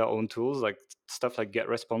use their own tools, like stuff like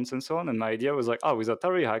GetResponse and so on. And my idea was like, oh, with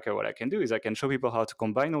Atari Hacker, what I can do is I can show people how to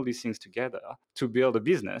combine all these things together to build a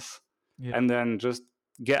business, Yeah. and then just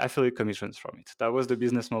get affiliate commissions from it. That was the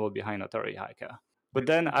business model behind Atari Hacker. But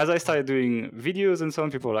then as I started doing videos and so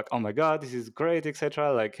on, people were like, oh my God, this is great,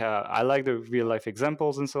 etc. Like, I like the real life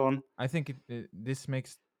examples and so on. I think this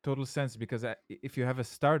makes total sense because if you have a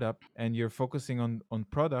startup and you're focusing on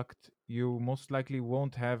product, you most likely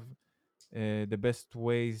won't have the best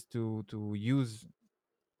ways to use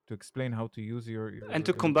to explain how to use And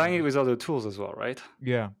to your combine it with other tools as well, right?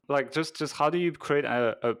 yeah. Like just how do you create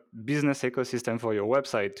a business ecosystem for your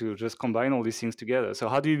website to just combine all these things together? So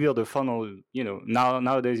how do you build a funnel?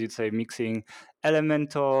 Nowadays you'd say mixing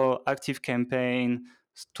Elementor, Active Campaign,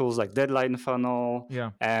 tools like Deadline Funnel,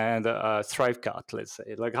 Yeah. and Thrivecart, let's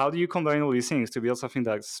say. Like how do you combine all these things to build something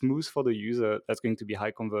that's smooth for the user, that's going to be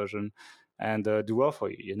high conversion, and do well for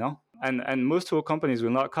you? And most tool companies will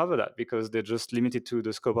not cover that because they're just limited to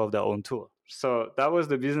the scope of their own tool. So that was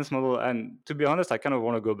the business model. And to be honest, I kind of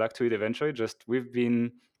want to go back to it eventually. Just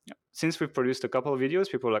since we've produced a couple of videos,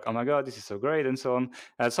 people are like, oh my God, this is so great, and so on.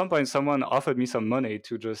 And at some point, someone offered me some money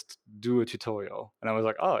to just do a tutorial. And I was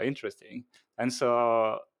like, oh, interesting. And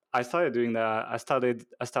so I started doing that. I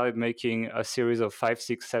started making a series of 5,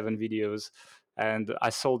 6, 7 videos, and I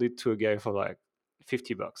sold it to a guy for like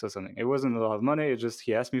 $50 or something. It wasn't a lot of money. It just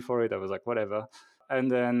he asked me for it. I was like, whatever. And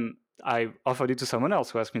then I offered it to someone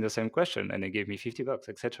else who asked me the same question, and they gave me $50,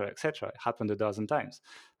 etc., etc. It happened a dozen times,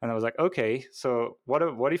 and I was like, okay, so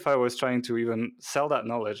what if I was trying to even sell that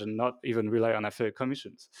knowledge and not even rely on affiliate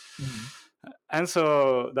commissions? Mm-hmm. And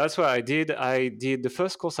so that's what I did. The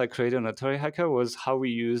first course I created on Atari Hacker was how we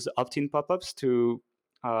use opt-in pop-ups to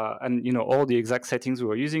and all the exact settings we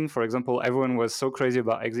were using. For example, everyone was so crazy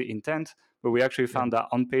about exit intent, but we actually found that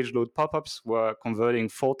on-page load pop-ups were converting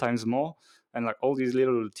 4 times more, and like all these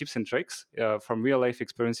little tips and tricks from real life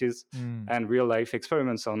experiences Mm. and real life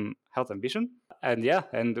experiments on Health Ambition. And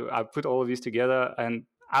I put all of these together. And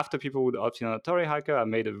after people would opt in on Atari Hacker, I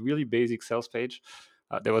made a really basic sales page.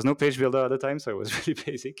 There was no page builder at the time, so it was really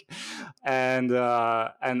basic, and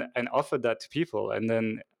offered that to people. And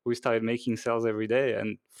then we started making sales every day.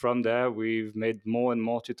 And from there, we've made more and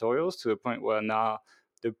more tutorials to the point where now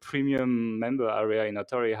the premium member area in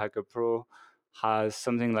Atari Hacker Pro has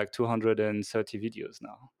something like 230 videos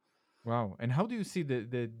now. Wow. And how do you see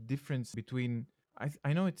the difference between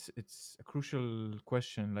I know it's a crucial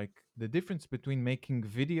question, like the difference between making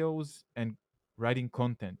videos and writing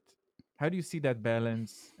content. How do you see that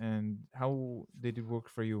balance and how did it work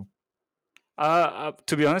for you?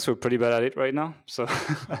 To be honest, we're pretty bad at it right now, so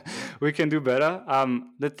we can do better.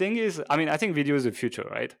 The thing is, I mean, I think video is the future,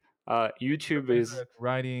 right? You're YouTube better is, at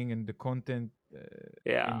writing and the content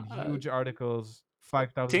yeah. in huge articles,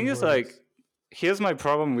 5,000 Thing is, like, words. here's my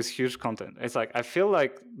problem with huge content. It's like I feel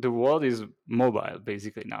like the world is mobile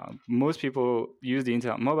basically now. Most people use the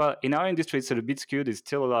internet mobile. In our industry, it's a bit skewed. It's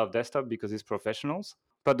still a lot of desktop because it's professionals.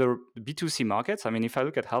 But the B2C markets, I mean, if I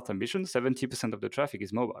look at Health Ambition, 70% of the traffic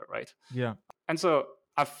is mobile, right? Yeah. And so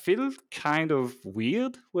I feel kind of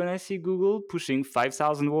weird when I see Google pushing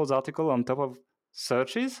 5,000 words article on top of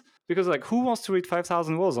searches, because like who wants to read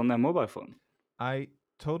 5,000 words on their mobile phone? I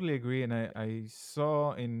totally agree, and I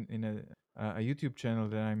saw in a YouTube channel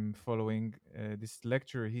that I'm following this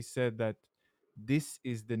lecturer. He said that this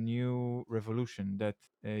is the new revolution. That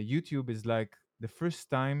YouTube is like the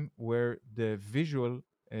first time where the visual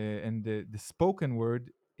and the spoken word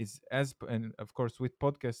is and of course with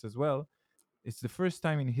podcasts as well. It's the first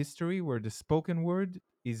time in history where the spoken word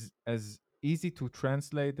is as easy to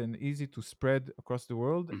translate and easy to spread across the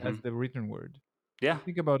world Mm-hmm. as the written word. Yeah.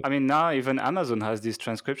 Think about I mean, now even Amazon has this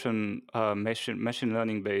transcription machine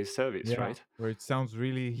learning based service, yeah, right? where it sounds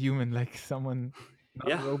really human, like someone not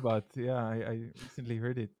Yeah. robot. Yeah, I recently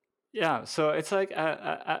heard it. Yeah, so it's like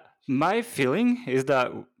my feeling is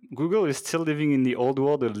that Google is still living in the old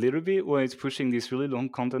world a little bit when it's pushing this really long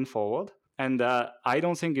content forward, and I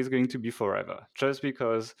don't think it's going to be forever, just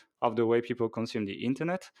because of the way people consume the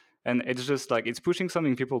internet, and it's just like it's pushing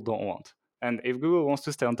something people don't want. And if Google wants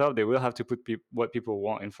to stay on top, they will have to put what people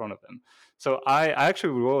want in front of them. So I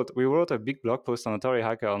actually wrote a big blog post on Atari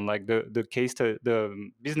Hacker on like the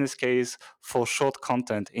business case for short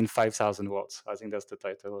content in 5,000 words. I think that's the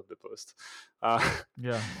title of the post. Uh,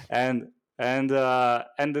 Yeah, and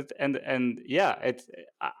yeah, it's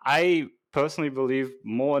I personally believe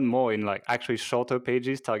more and more in like actually shorter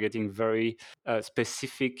pages targeting very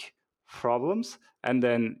specific problems, and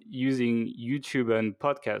then using YouTube and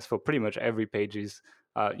podcasts for pretty much every pages.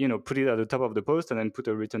 Put it at the top of the post and then put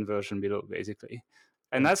a written version below, basically.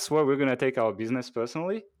 And yeah. that's where we're going to take our business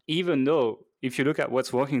personally, even though if you look at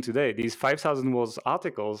what's working today, these 5,000 words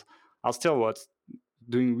articles are still what's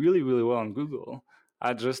doing really, really well on Google.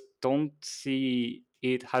 I just don't see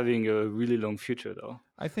it having a really long future, though.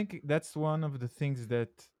 I think that's one of the things that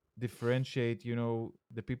differentiate,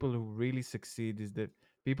 the people who really succeed is the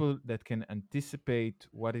people that can anticipate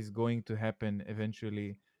what is going to happen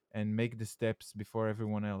eventually and make the steps before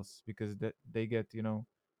everyone else because that they get,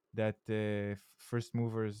 that first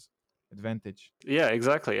movers advantage. Yeah,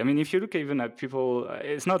 exactly. I mean, if you look even at people,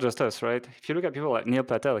 it's not just us, right? If you look at people like Neil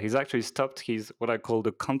Patel, he's actually stopped his what I call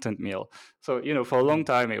the content mill. So, for a long Mm.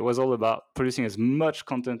 time, it was all about producing as much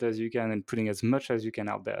content as you can and putting as much as you can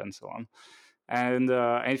out there and so on. And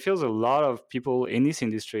it feels a lot of people in this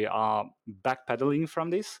industry are backpedaling from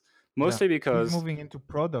this, Yeah. mostly He's because moving into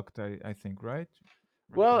product, I think, right?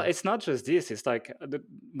 Right well, now. it's not just this. It's like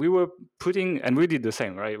we were putting, and we did the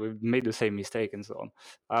same, right? We made the same mistake and so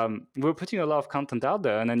on. We were putting a lot of content out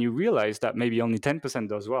there, and then you realize that maybe only 10%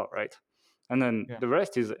 does well, right? And then Yeah. the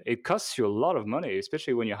rest is it costs you a lot of money,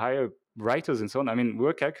 especially when you hire writers and so on. I mean,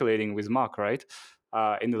 we're calculating with Mark, right,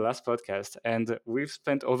 in the last podcast, and we've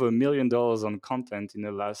spent over $1 million on content in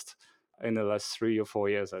the last 3 or 4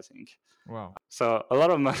 years, I think. Wow. So a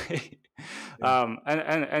lot of money, Yeah.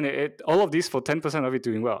 and it all of this for 10% of it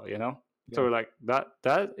doing well, So Yeah. like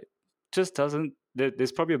that just doesn't.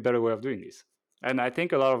 There's probably a better way of doing this, and I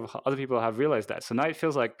think a lot of other people have realized that. So now it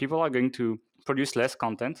feels like people are going to produce less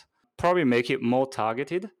content, probably make it more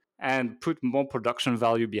targeted, and put more production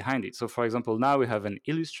value behind it. So for example, now we have an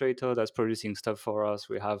illustrator that's producing stuff for us.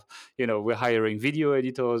 We have, we're hiring video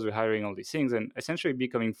editors, we're hiring all these things, and essentially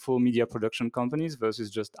becoming full media production companies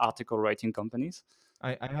versus just article writing companies.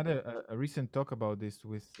 I had a recent talk about this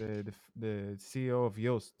with the CEO of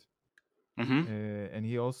Yoast, Mm-hmm. and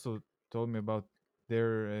he also told me about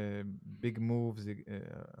their big moves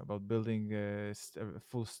about building a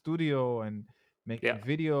full studio and Yeah. making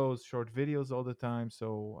videos, short videos all the time.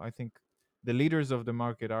 So I think the leaders of the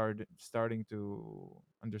market are starting to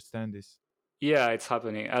understand this. Yeah, it's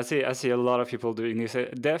happening. I see a lot of people doing this.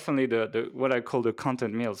 Definitely the what I call the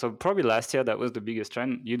content mill. So probably last year that was the biggest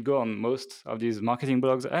trend. You'd go on most of these marketing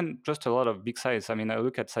blogs and just a lot of big sites. I mean, I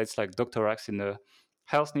look at sites like Dr. Axe in the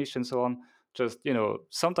health niche and so on. Just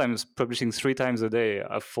sometimes publishing 3 times a day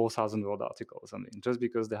a 4,000 word article or something, just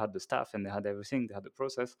because they had the staff and they had everything, they had the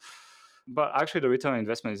process. But actually, the return on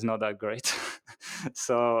investment is not that great.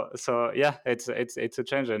 So yeah, it's a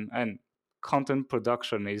change, and content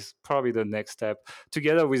production is probably the next step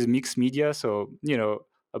together with mixed media. So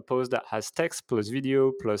a post that has text plus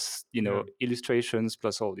video plus Yeah. illustrations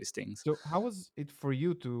plus all these things. So how was it for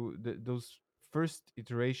you to those first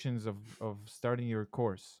iterations of starting your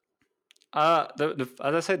course? As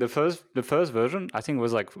I said, the first version I think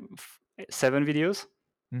was like 7 videos,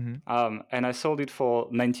 Mm-hmm. and I sold it for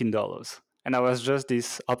 $19. And I was just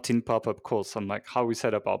this opt-in pop-up course on like how we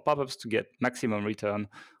set up our pop-ups to get maximum return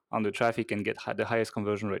on the traffic and get the highest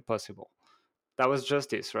conversion rate possible. That was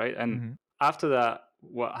just this, right? And Mm-hmm. after that,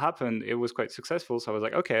 what happened? It was quite successful. So I was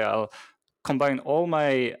like, okay, I'll combine all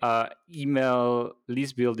my email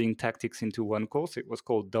list building tactics into one course. It was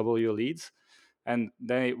called Double Your Leads, and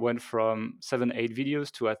then it went from 7 8 videos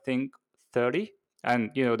to I think 30.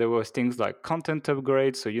 And there was things like content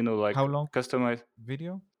upgrades, so like How long customize.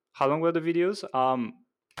 video? How long were the videos?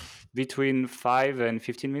 Between 5 and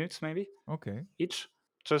 15 minutes maybe Okay. each.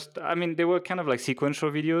 Just, I mean, they were kind of like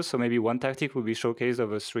sequential videos, so maybe one tactic would be showcased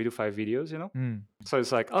over 3 to 5 videos. Mm. So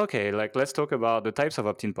it's like, okay, like let's talk about the types of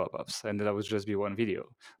opt-in pop-ups, and that would just be one video.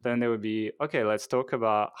 Then there would be, okay, let's talk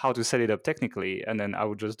about how to set it up technically, and then I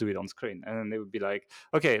would just do it on screen. And then they would be like,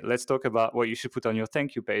 okay, let's talk about what you should put on your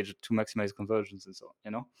thank you page to maximize conversions and so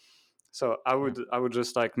on. So I Yeah. would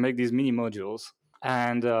just like make these mini modules,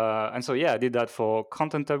 And so yeah, I did that for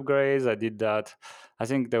content upgrades. I did that. I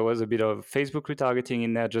think there was a bit of Facebook retargeting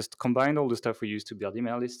in there. Just combined all the stuff we used to build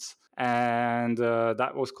email lists, and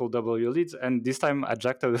that was called Double Your Leads. And this time I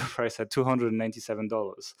jacked up the price at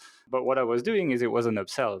 $297. But what I was doing is it was an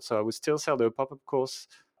upsell, so I would still sell the pop-up course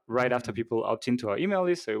right after Mm. people opt into our email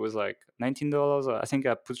list. So it was like $19. I think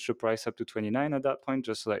I pushed the price up to 29 at that point,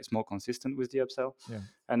 just so that it's more consistent with the upsell. Yeah.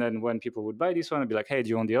 And then when people would buy this one, I'd be like, hey, do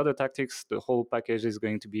you want the other tactics? The whole package is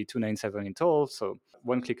going to be $297 in total. So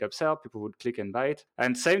one click upsell, people would click and buy it.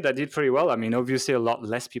 And same, that did pretty well. I mean, obviously a lot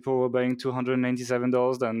less people were buying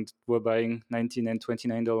 $297 than were buying $19 and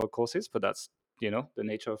 $29 courses, but that's, the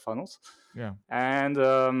nature of funnels. Yeah. And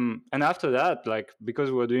after that, like, because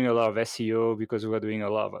we were doing a lot of SEO, because we were doing a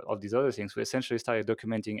lot of these other things, we essentially started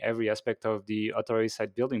documenting every aspect of the Authority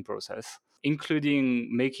site building process, including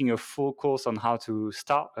making a full course on how to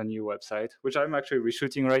start a new website, which I'm actually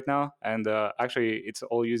reshooting right now. And actually, it's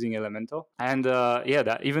all using Elementor. And yeah,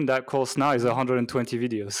 that course now is 120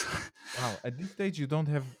 videos. Wow. At this stage, you don't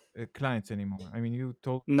have clients anymore. I mean, you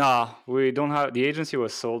told. Nah, we don't have. The agency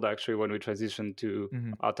was sold actually when we transitioned to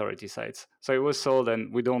Mhm. Authority sites. So it was sold,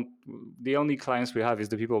 and we don't. The only clients we have is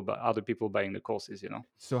other people buying the courses.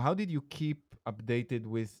 So how did you keep updated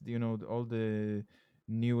with all the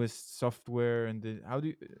newest software and how do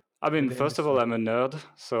you I in mean, the first of all, industry? I'm a nerd,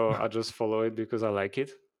 so I just follow it because I like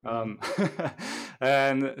it. Uh,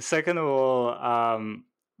 And second of all,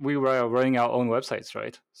 we were running our own websites,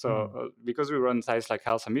 right? So mhm. because we run sites like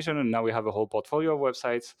Health and Mission, and now we have a whole portfolio of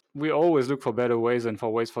websites, we always look for better ways and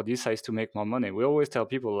for ways for these sites to make more money. We always tell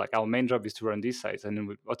people, like, our main job is to run these sites, and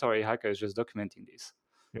then Authority Hacker is just documenting these.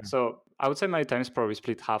 Yeah. So I would say my time is probably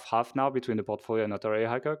split half now between the portfolio and Authority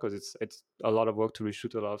Hacker, because it's a lot of work to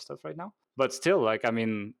reshoot a lot of stuff right now. But still, like, I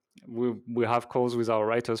mean, we have calls with our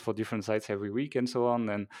writers for different sites every week and so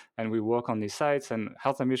on, and we work on these sites. And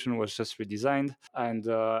Health and Mission was just redesigned, and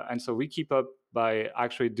so we keep up by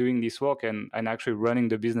actually doing this work and actually running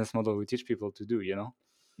the business model we teach people to do.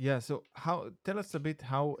 Yeah. So how tell us a bit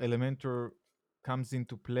how Elementor comes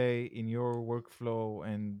into play in your workflow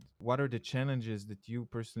and what are the challenges that you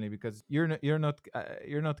personally, because you're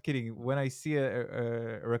not kidding. When I see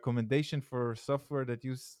a recommendation for software that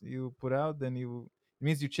you put out, then it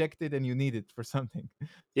means you checked it and you need it for something.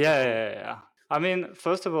 Yeah, So yeah, yeah, yeah. I mean,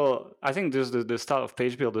 first of all, I think this the start of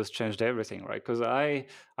page builders changed everything, right? Because I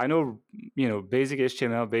know, basic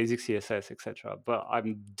HTML, basic CSS, etc. But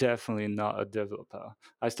I'm definitely not a developer.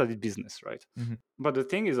 I studied business, right? mhm. But the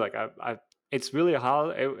thing is, like, it's really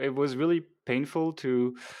hard. It was really painful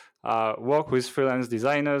to work with freelance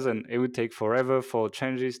designers, and it would take forever for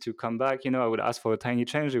changes to come back. I would ask for a tiny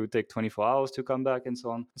change, it would take 24 hours to come back, and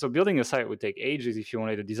so on. So building a site would take ages if you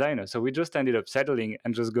wanted a designer. So we just ended up settling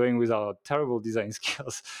and just going with our terrible design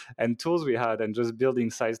skills and tools we had, and just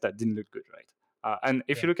building sites that didn't look good, right? And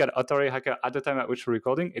if Yeah. you look at Authority Hacker at the time at which we're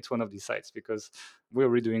recording, it's one of these sites, because we're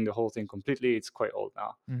redoing the whole thing completely. It's quite old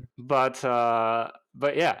now. Mhm.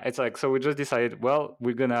 But yeah, it's like, so we just decided, well,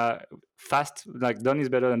 we're gonna fast, like, done is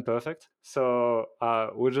better than perfect. So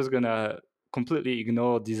we're just gonna completely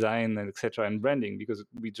ignore design and etc. and branding, because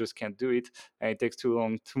we just can't do it, and it takes too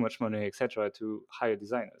long, too much money, etc. to hire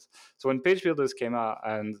designers. So when page builders came out,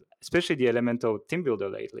 and especially the Elementor team builder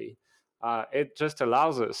lately, it just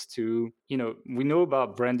allows us to, we know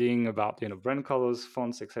about branding, about brand colors,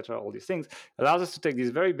 fonts, etc., all these things. Allows us to take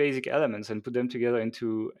these very basic elements and put them together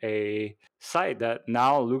into a site that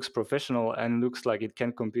now looks professional and looks like it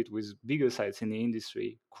can compete with bigger sites in the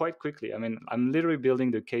industry quite quickly. I mean, I'm literally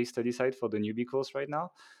building the case study site for the newbie course right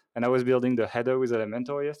now, and I was building the header with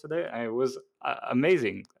Elementor yesterday, and it was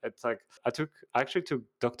amazing. It's like, I actually took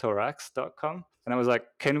drrax.com, and I was like,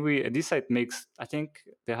 can we, this site makes, I think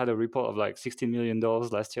they had a report of like $16 million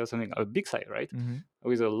last year or something, a big site, right? Mhm.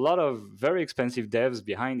 With a lot of very expensive devs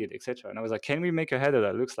behind it, etc. And I was like, can we make a header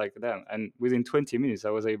that looks like them? And within 20 minutes, I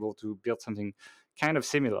was able to build something kind of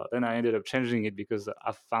similar. Then I ended up changing it because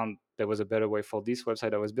I found there was a better way for this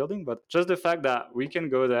website I was building. But just the fact that we can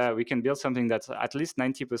go there, we can build something that's at least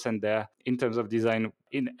 90% there in terms of design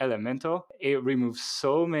in Elementor, it removes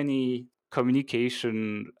so many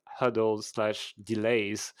communication hurdles slash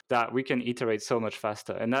delays that we can iterate so much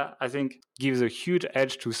faster. And that, I think, gives a huge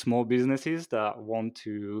edge to small businesses that want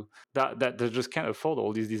to, that just can't afford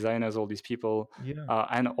all these designers, all these people, Yeah.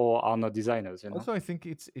 and or are not designers. Also, I think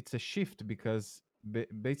it's a shift because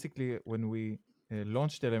basically when we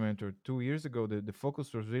launched Elementor 2 years ago, the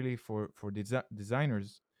focus was really for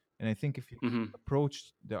designers, and I think if you Hmm.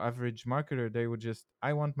 approach the average marketer, they would just,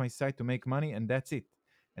 I want my site to make money and that's it.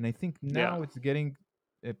 And I think Yeah. now it's getting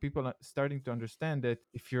people are starting to understand that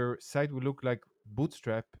if your site will look like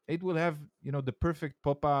Bootstrap, it will have, the perfect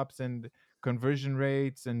pop-ups and conversion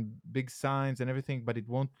rates and big signs and everything, but it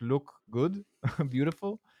won't look good,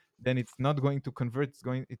 beautiful. Then it's not going to convert.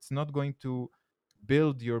 It's not going to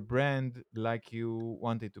build your brand like you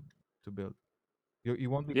want it to build. You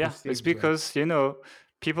won't be Yeah, it's perceived right. because,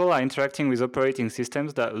 people are interacting with operating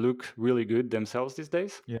systems that look really good themselves these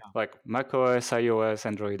days. Yeah, Like macOS, iOS,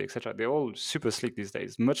 Android, etc. They're all super sleek these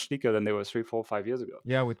days, much sleeker than they were 3, 4, 5 years ago.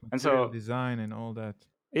 yeah, with And material so design and all that.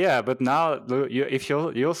 yeah, but now if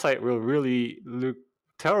your site will really look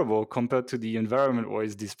terrible compared to the environment where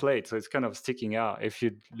it's displayed, so it's kind of sticking out if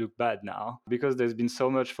you look bad now because there's been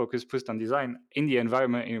so much focus pushed on design in the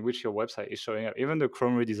environment in which your website is showing up. Even the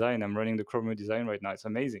Chrome redesign, I'm running the Chrome redesign right now. It's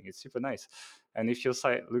amazing. It's super nice. And if your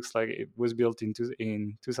site looks like it was built in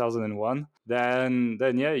 2001, then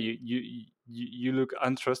yeah, you look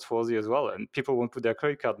untrustworthy as well, and people won't put their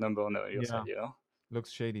credit card number on your Yeah, site.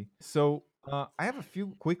 looks shady. So I have a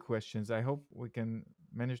few quick questions. I hope we can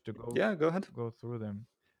manage to Yeah, go ahead. go through them.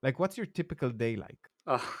 Like, what's your typical day like?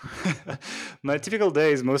 Oh. My typical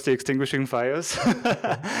day is mostly extinguishing fires.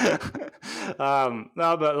 Okay.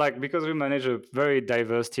 No, but like because we manage a very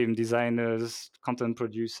diverse team, designers, content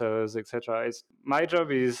producers, etc. It's my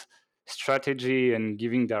job is strategy and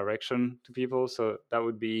giving direction to people. So that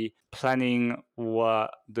would be planning what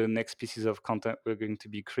the next pieces of content we're going to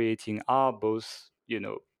be creating are, both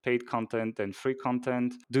paid content and free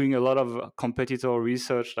content, doing a lot of competitor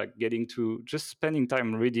research, like getting to just spending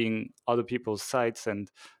time reading other people's sites and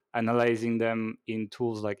analyzing them in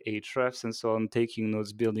tools like Ahrefs and so on, taking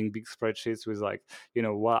notes, building big spreadsheets with like,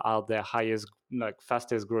 what are their highest, like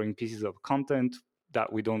fastest growing pieces of content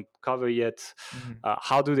that we don't cover yet. Mhm.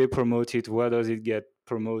 How do they promote it? Where does it get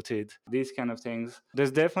promoted? These kind of things.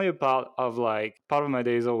 There's definitely a part of my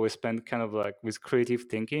day is always spent kind of like with creative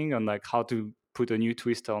thinking on like how to put a new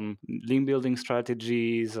twist on link building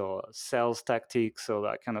strategies or sales tactics or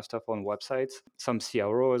that kind of stuff on websites, some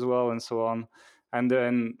CRO as well, and so on. And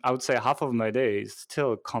then I would say half of my day is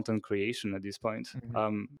still content creation at this point,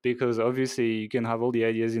 Mhm. because obviously you can have all the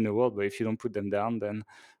ideas in the world, but if you don't put them down, then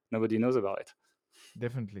nobody knows about it.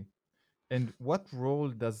 Definitely. And what role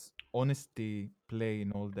does honesty play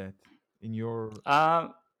in all that, in your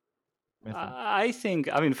Um, method? I think,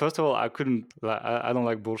 I mean, first of all, I couldn't, I don't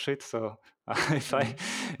like bullshit. So if I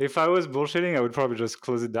Mhm. if I was bullshitting, I would probably just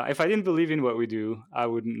close it down. If I didn't believe in what we do, I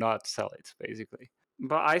would not sell it, basically.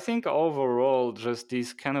 But I think overall, just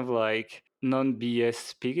this kind of like non BS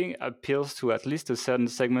speaking appeals to at least a certain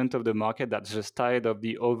segment of the market that's just tired of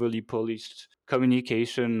the overly polished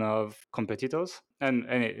communication of competitors. And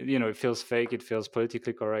it feels fake, it feels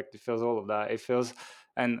politically correct, it feels all of that. It feels,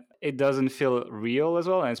 and it doesn't feel real as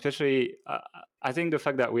well. And especially, I think the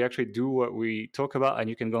fact that we actually do what we talk about, and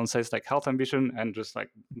you can go on sites like Health Ambition and just like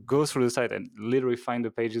go through the site and literally find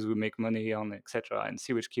the pages we make money on, etc., and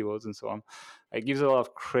see which keywords and so on. It gives a lot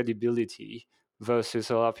of credibility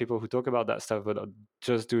versus a lot of people who talk about that stuff but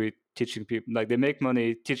just do it teaching people, like they make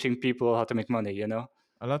money teaching people how to make money.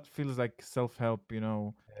 A lot feels like self-help,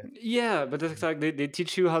 Yeah, but it's like they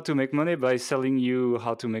teach you how to make money by selling you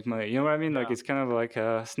how to make money. You know what I mean? Like Yeah. it's kind of like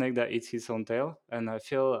a snake that eats its own tail. And I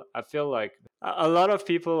feel like a lot of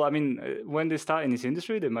people. I mean, when they start in this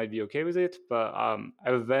industry, they might be okay with it, but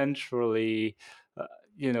eventually, uh,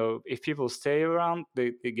 if people stay around,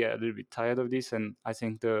 they get a little bit tired of this. And I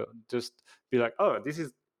think they just be like, oh, this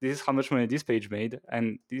is how much money this page made,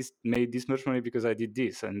 and this made this much money because I did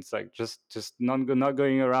this, and it's like just not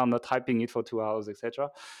going around, not typing it for 2 hours, etc.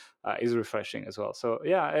 Is refreshing as well. So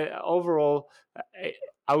yeah, overall,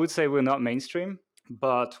 I would say we're not mainstream,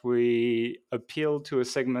 but we appeal to a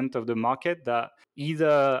segment of the market that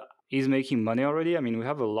either is making money already. I mean, we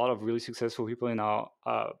have a lot of really successful people in our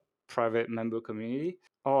private member community,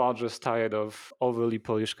 or are just tired of overly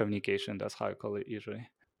polished communication. That's how I call it usually.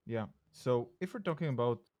 Yeah. So if we're talking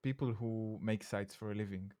about people who make sites for a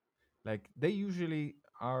living, like they usually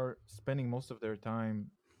are spending most of their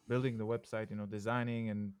time building the website, designing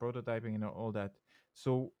and prototyping and all that.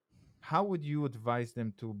 So how would you advise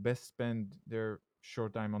them to best spend their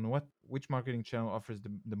short time on which marketing channel offers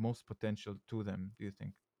the most potential to them, do you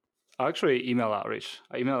think? Actually, email outreach.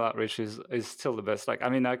 Email outreach is still the best. Like, I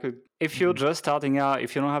mean, if you're Mhm. just starting out,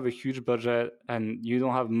 if you don't have a huge budget and you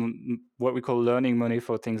don't have what we call learning money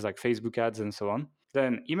for things like Facebook ads and so on,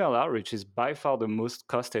 then email outreach is by far the most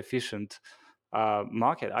cost efficient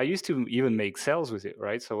market. I used to even make sales with it,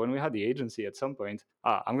 right? So when we had the agency at some point,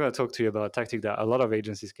 I'm going to talk to you about a tactic that a lot of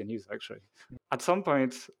agencies can use actually. At some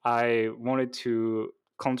point, I wanted to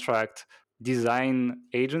contract design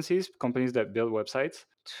agencies, companies that build websites,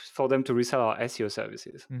 for them to resell our SEO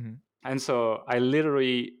services. Mhm. And so I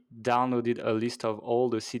literally downloaded a list of all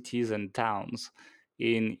the cities and towns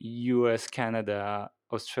in US, Canada,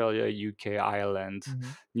 Australia, UK, Ireland,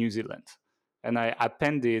 Mhm. New Zealand. And I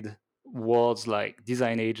appended words like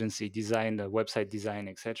design agency, design, website design,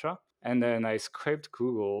 etc. And then I scraped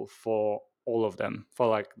Google for all of them, for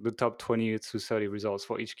like the top 20 to 30 results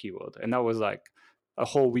for each keyword. And that was like a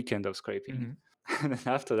whole weekend of scraping. Mhm. And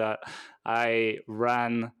then after that, I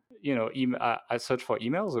ran, I searched for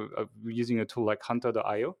emails using a tool like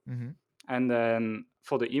Hunter.io. Mhm. And then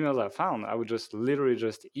for the emails I found, I would just literally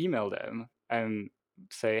just email them and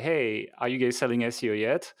say, "Hey, are you guys selling SEO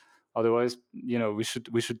yet? Otherwise,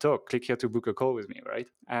 we should talk. Click here to book a call with me, right?"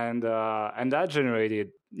 And that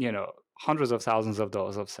generated, hundreds of thousands of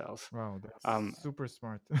dollars of sales. Wow, that's Um, super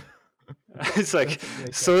smart. it's like That's a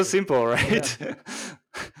great so tactic. simple, Yeah.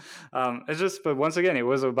 right? It's just, but once again, it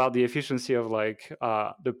was about the efficiency of like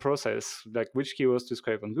the process, like which keywords to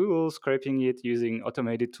scrape on Google, scraping it using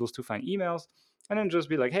automated tools to find emails, and then just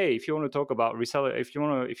be like, hey, if you want to talk about reseller, if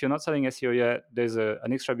you're not selling SEO yet, there's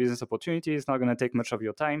an extra business opportunity. It's not going to take much of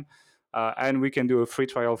your time. And we can do a free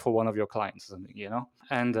trial for one of your clients, or something,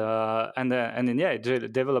 and then yeah,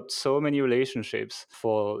 it developed so many relationships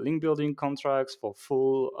for link building contracts, for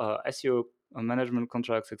full SEO management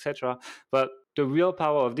contracts, etc. But the real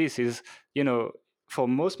power of this is, for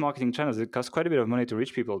most marketing channels, it costs quite a bit of money to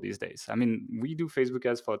reach people these days. I mean, we do Facebook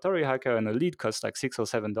ads for Authority Hacker, and a lead costs like $6 or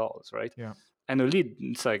 $7, right? Yeah. And a lead,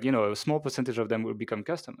 it's like, a small percentage of them will become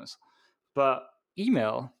customers. But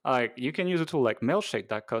email, like you can use a tool like Mailshake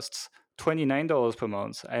that costs $29 per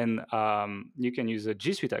month, and you can use a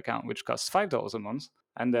G Suite account which costs $5 a month,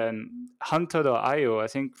 and then Hunter.io, I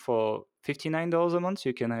think for $59 a month,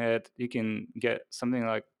 you can get something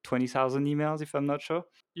like 20,000 emails, if I'm not sure.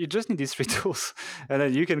 You just need these three tools, and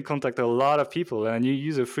then you can contact a lot of people. And you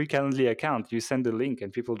use a free Calendly account. You send a link,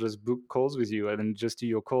 and people just book calls with you, and then just do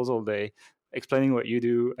your calls all day, explaining what you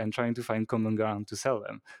do and trying to find common ground to sell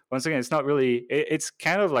them. Once again, it's not really. It's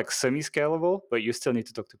kind of like semi-scalable, but you still need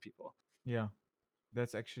to talk to people. Yeah.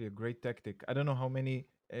 That's actually a great tactic. I don't know how many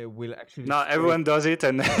will actually Not scrape. everyone does it,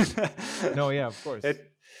 and No, yeah, of course. it.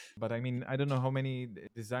 But I mean, I don't know how many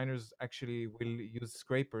designers actually will use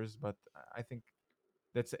scrapers, but I think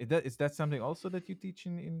is that something also that you teach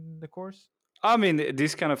in the course? I mean,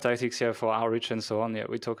 these kind of tactics here for outreach and so on. Yeah,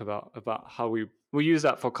 we talk about how we use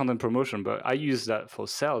that for content promotion, but I use that for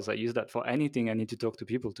sales. I use that for anything I need to talk to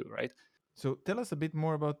people to, right? So tell us a bit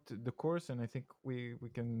more about the course, and I think we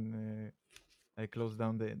can close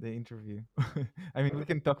down the interview. I mean, we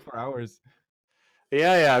can talk for hours.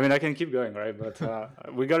 Yeah. I mean, I can keep going, right? But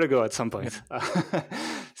we got to go at some Yeah. point.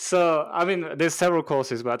 So, I mean, there's several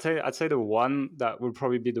courses, but I'd say the one that would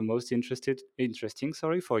probably be the most interesting,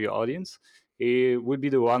 sorry, for your audience, it would be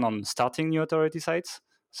the one on starting new authority sites.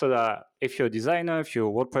 So that if you're a designer, if you're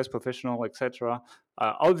a WordPress professional, etc.,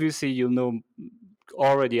 obviously you'll know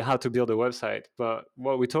already how to build a website. But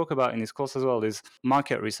what we talk about in this course as well is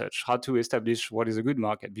market research, how to establish what is a good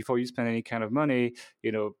market before you spend any kind of money.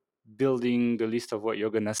 Building the list of what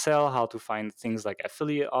you're going to sell, how to find things like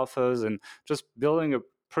affiliate offers, and just building a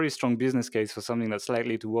pretty strong business case for something that's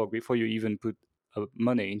likely to work before you even put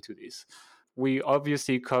money into this. We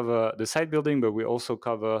obviously cover the site building, but we also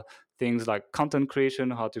cover things like content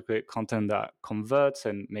creation, how to create content that converts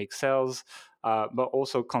and makes sales, but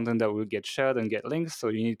also content that will get shared and get links. So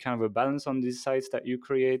you need kind of a balance on these sites that you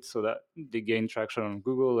create so that they gain traction on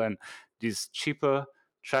Google and these cheaper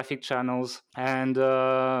traffic channels. And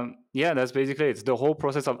yeah, that's basically it. It's the whole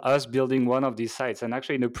process of us building one of these sites. And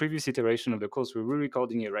actually, in the previous iteration of the course, we're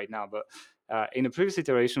re-recording it right now, but in the previous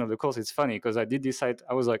iteration of the course, it's funny because I did this site.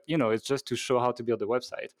 I was like, it's just to show how to build a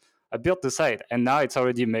website. I built the site, and now it's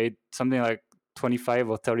already made something like 25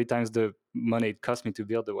 or 30 times the money it cost me to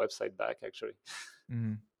build the website back, actually.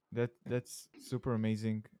 Mhm. That's super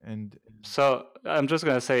amazing, and So I'm just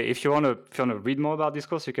gonna say, if you wanna read more about this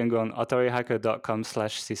course, you can go on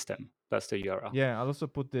authorityhacker.com/system. That's the URL. yeah, I'll also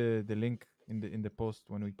put the link in the post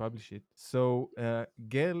when we publish it. So,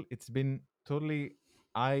 Gail, it's been totally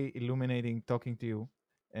eye illuminating talking to you,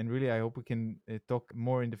 and really, I hope we can talk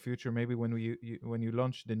more in the future. Maybe when when you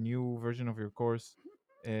launch the new version of your course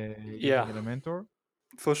using Yeah, Elementor.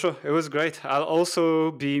 for sure. It was great. I'll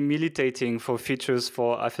also be militating for features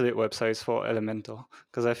for affiliate websites for Elementor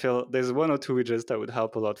because I feel there's one or two widgets that would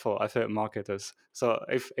help a lot for affiliate marketers. So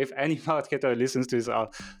if any marketer listens to this,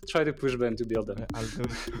 I'll try to push them to build them. I'll do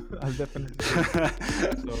it. I'll definitely do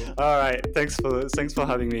it. So, All right. Thanks for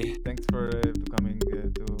having me. thanks for to coming to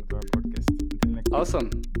our podcast. Until next time. Awesome.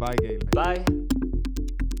 Bye, Gail. Bye.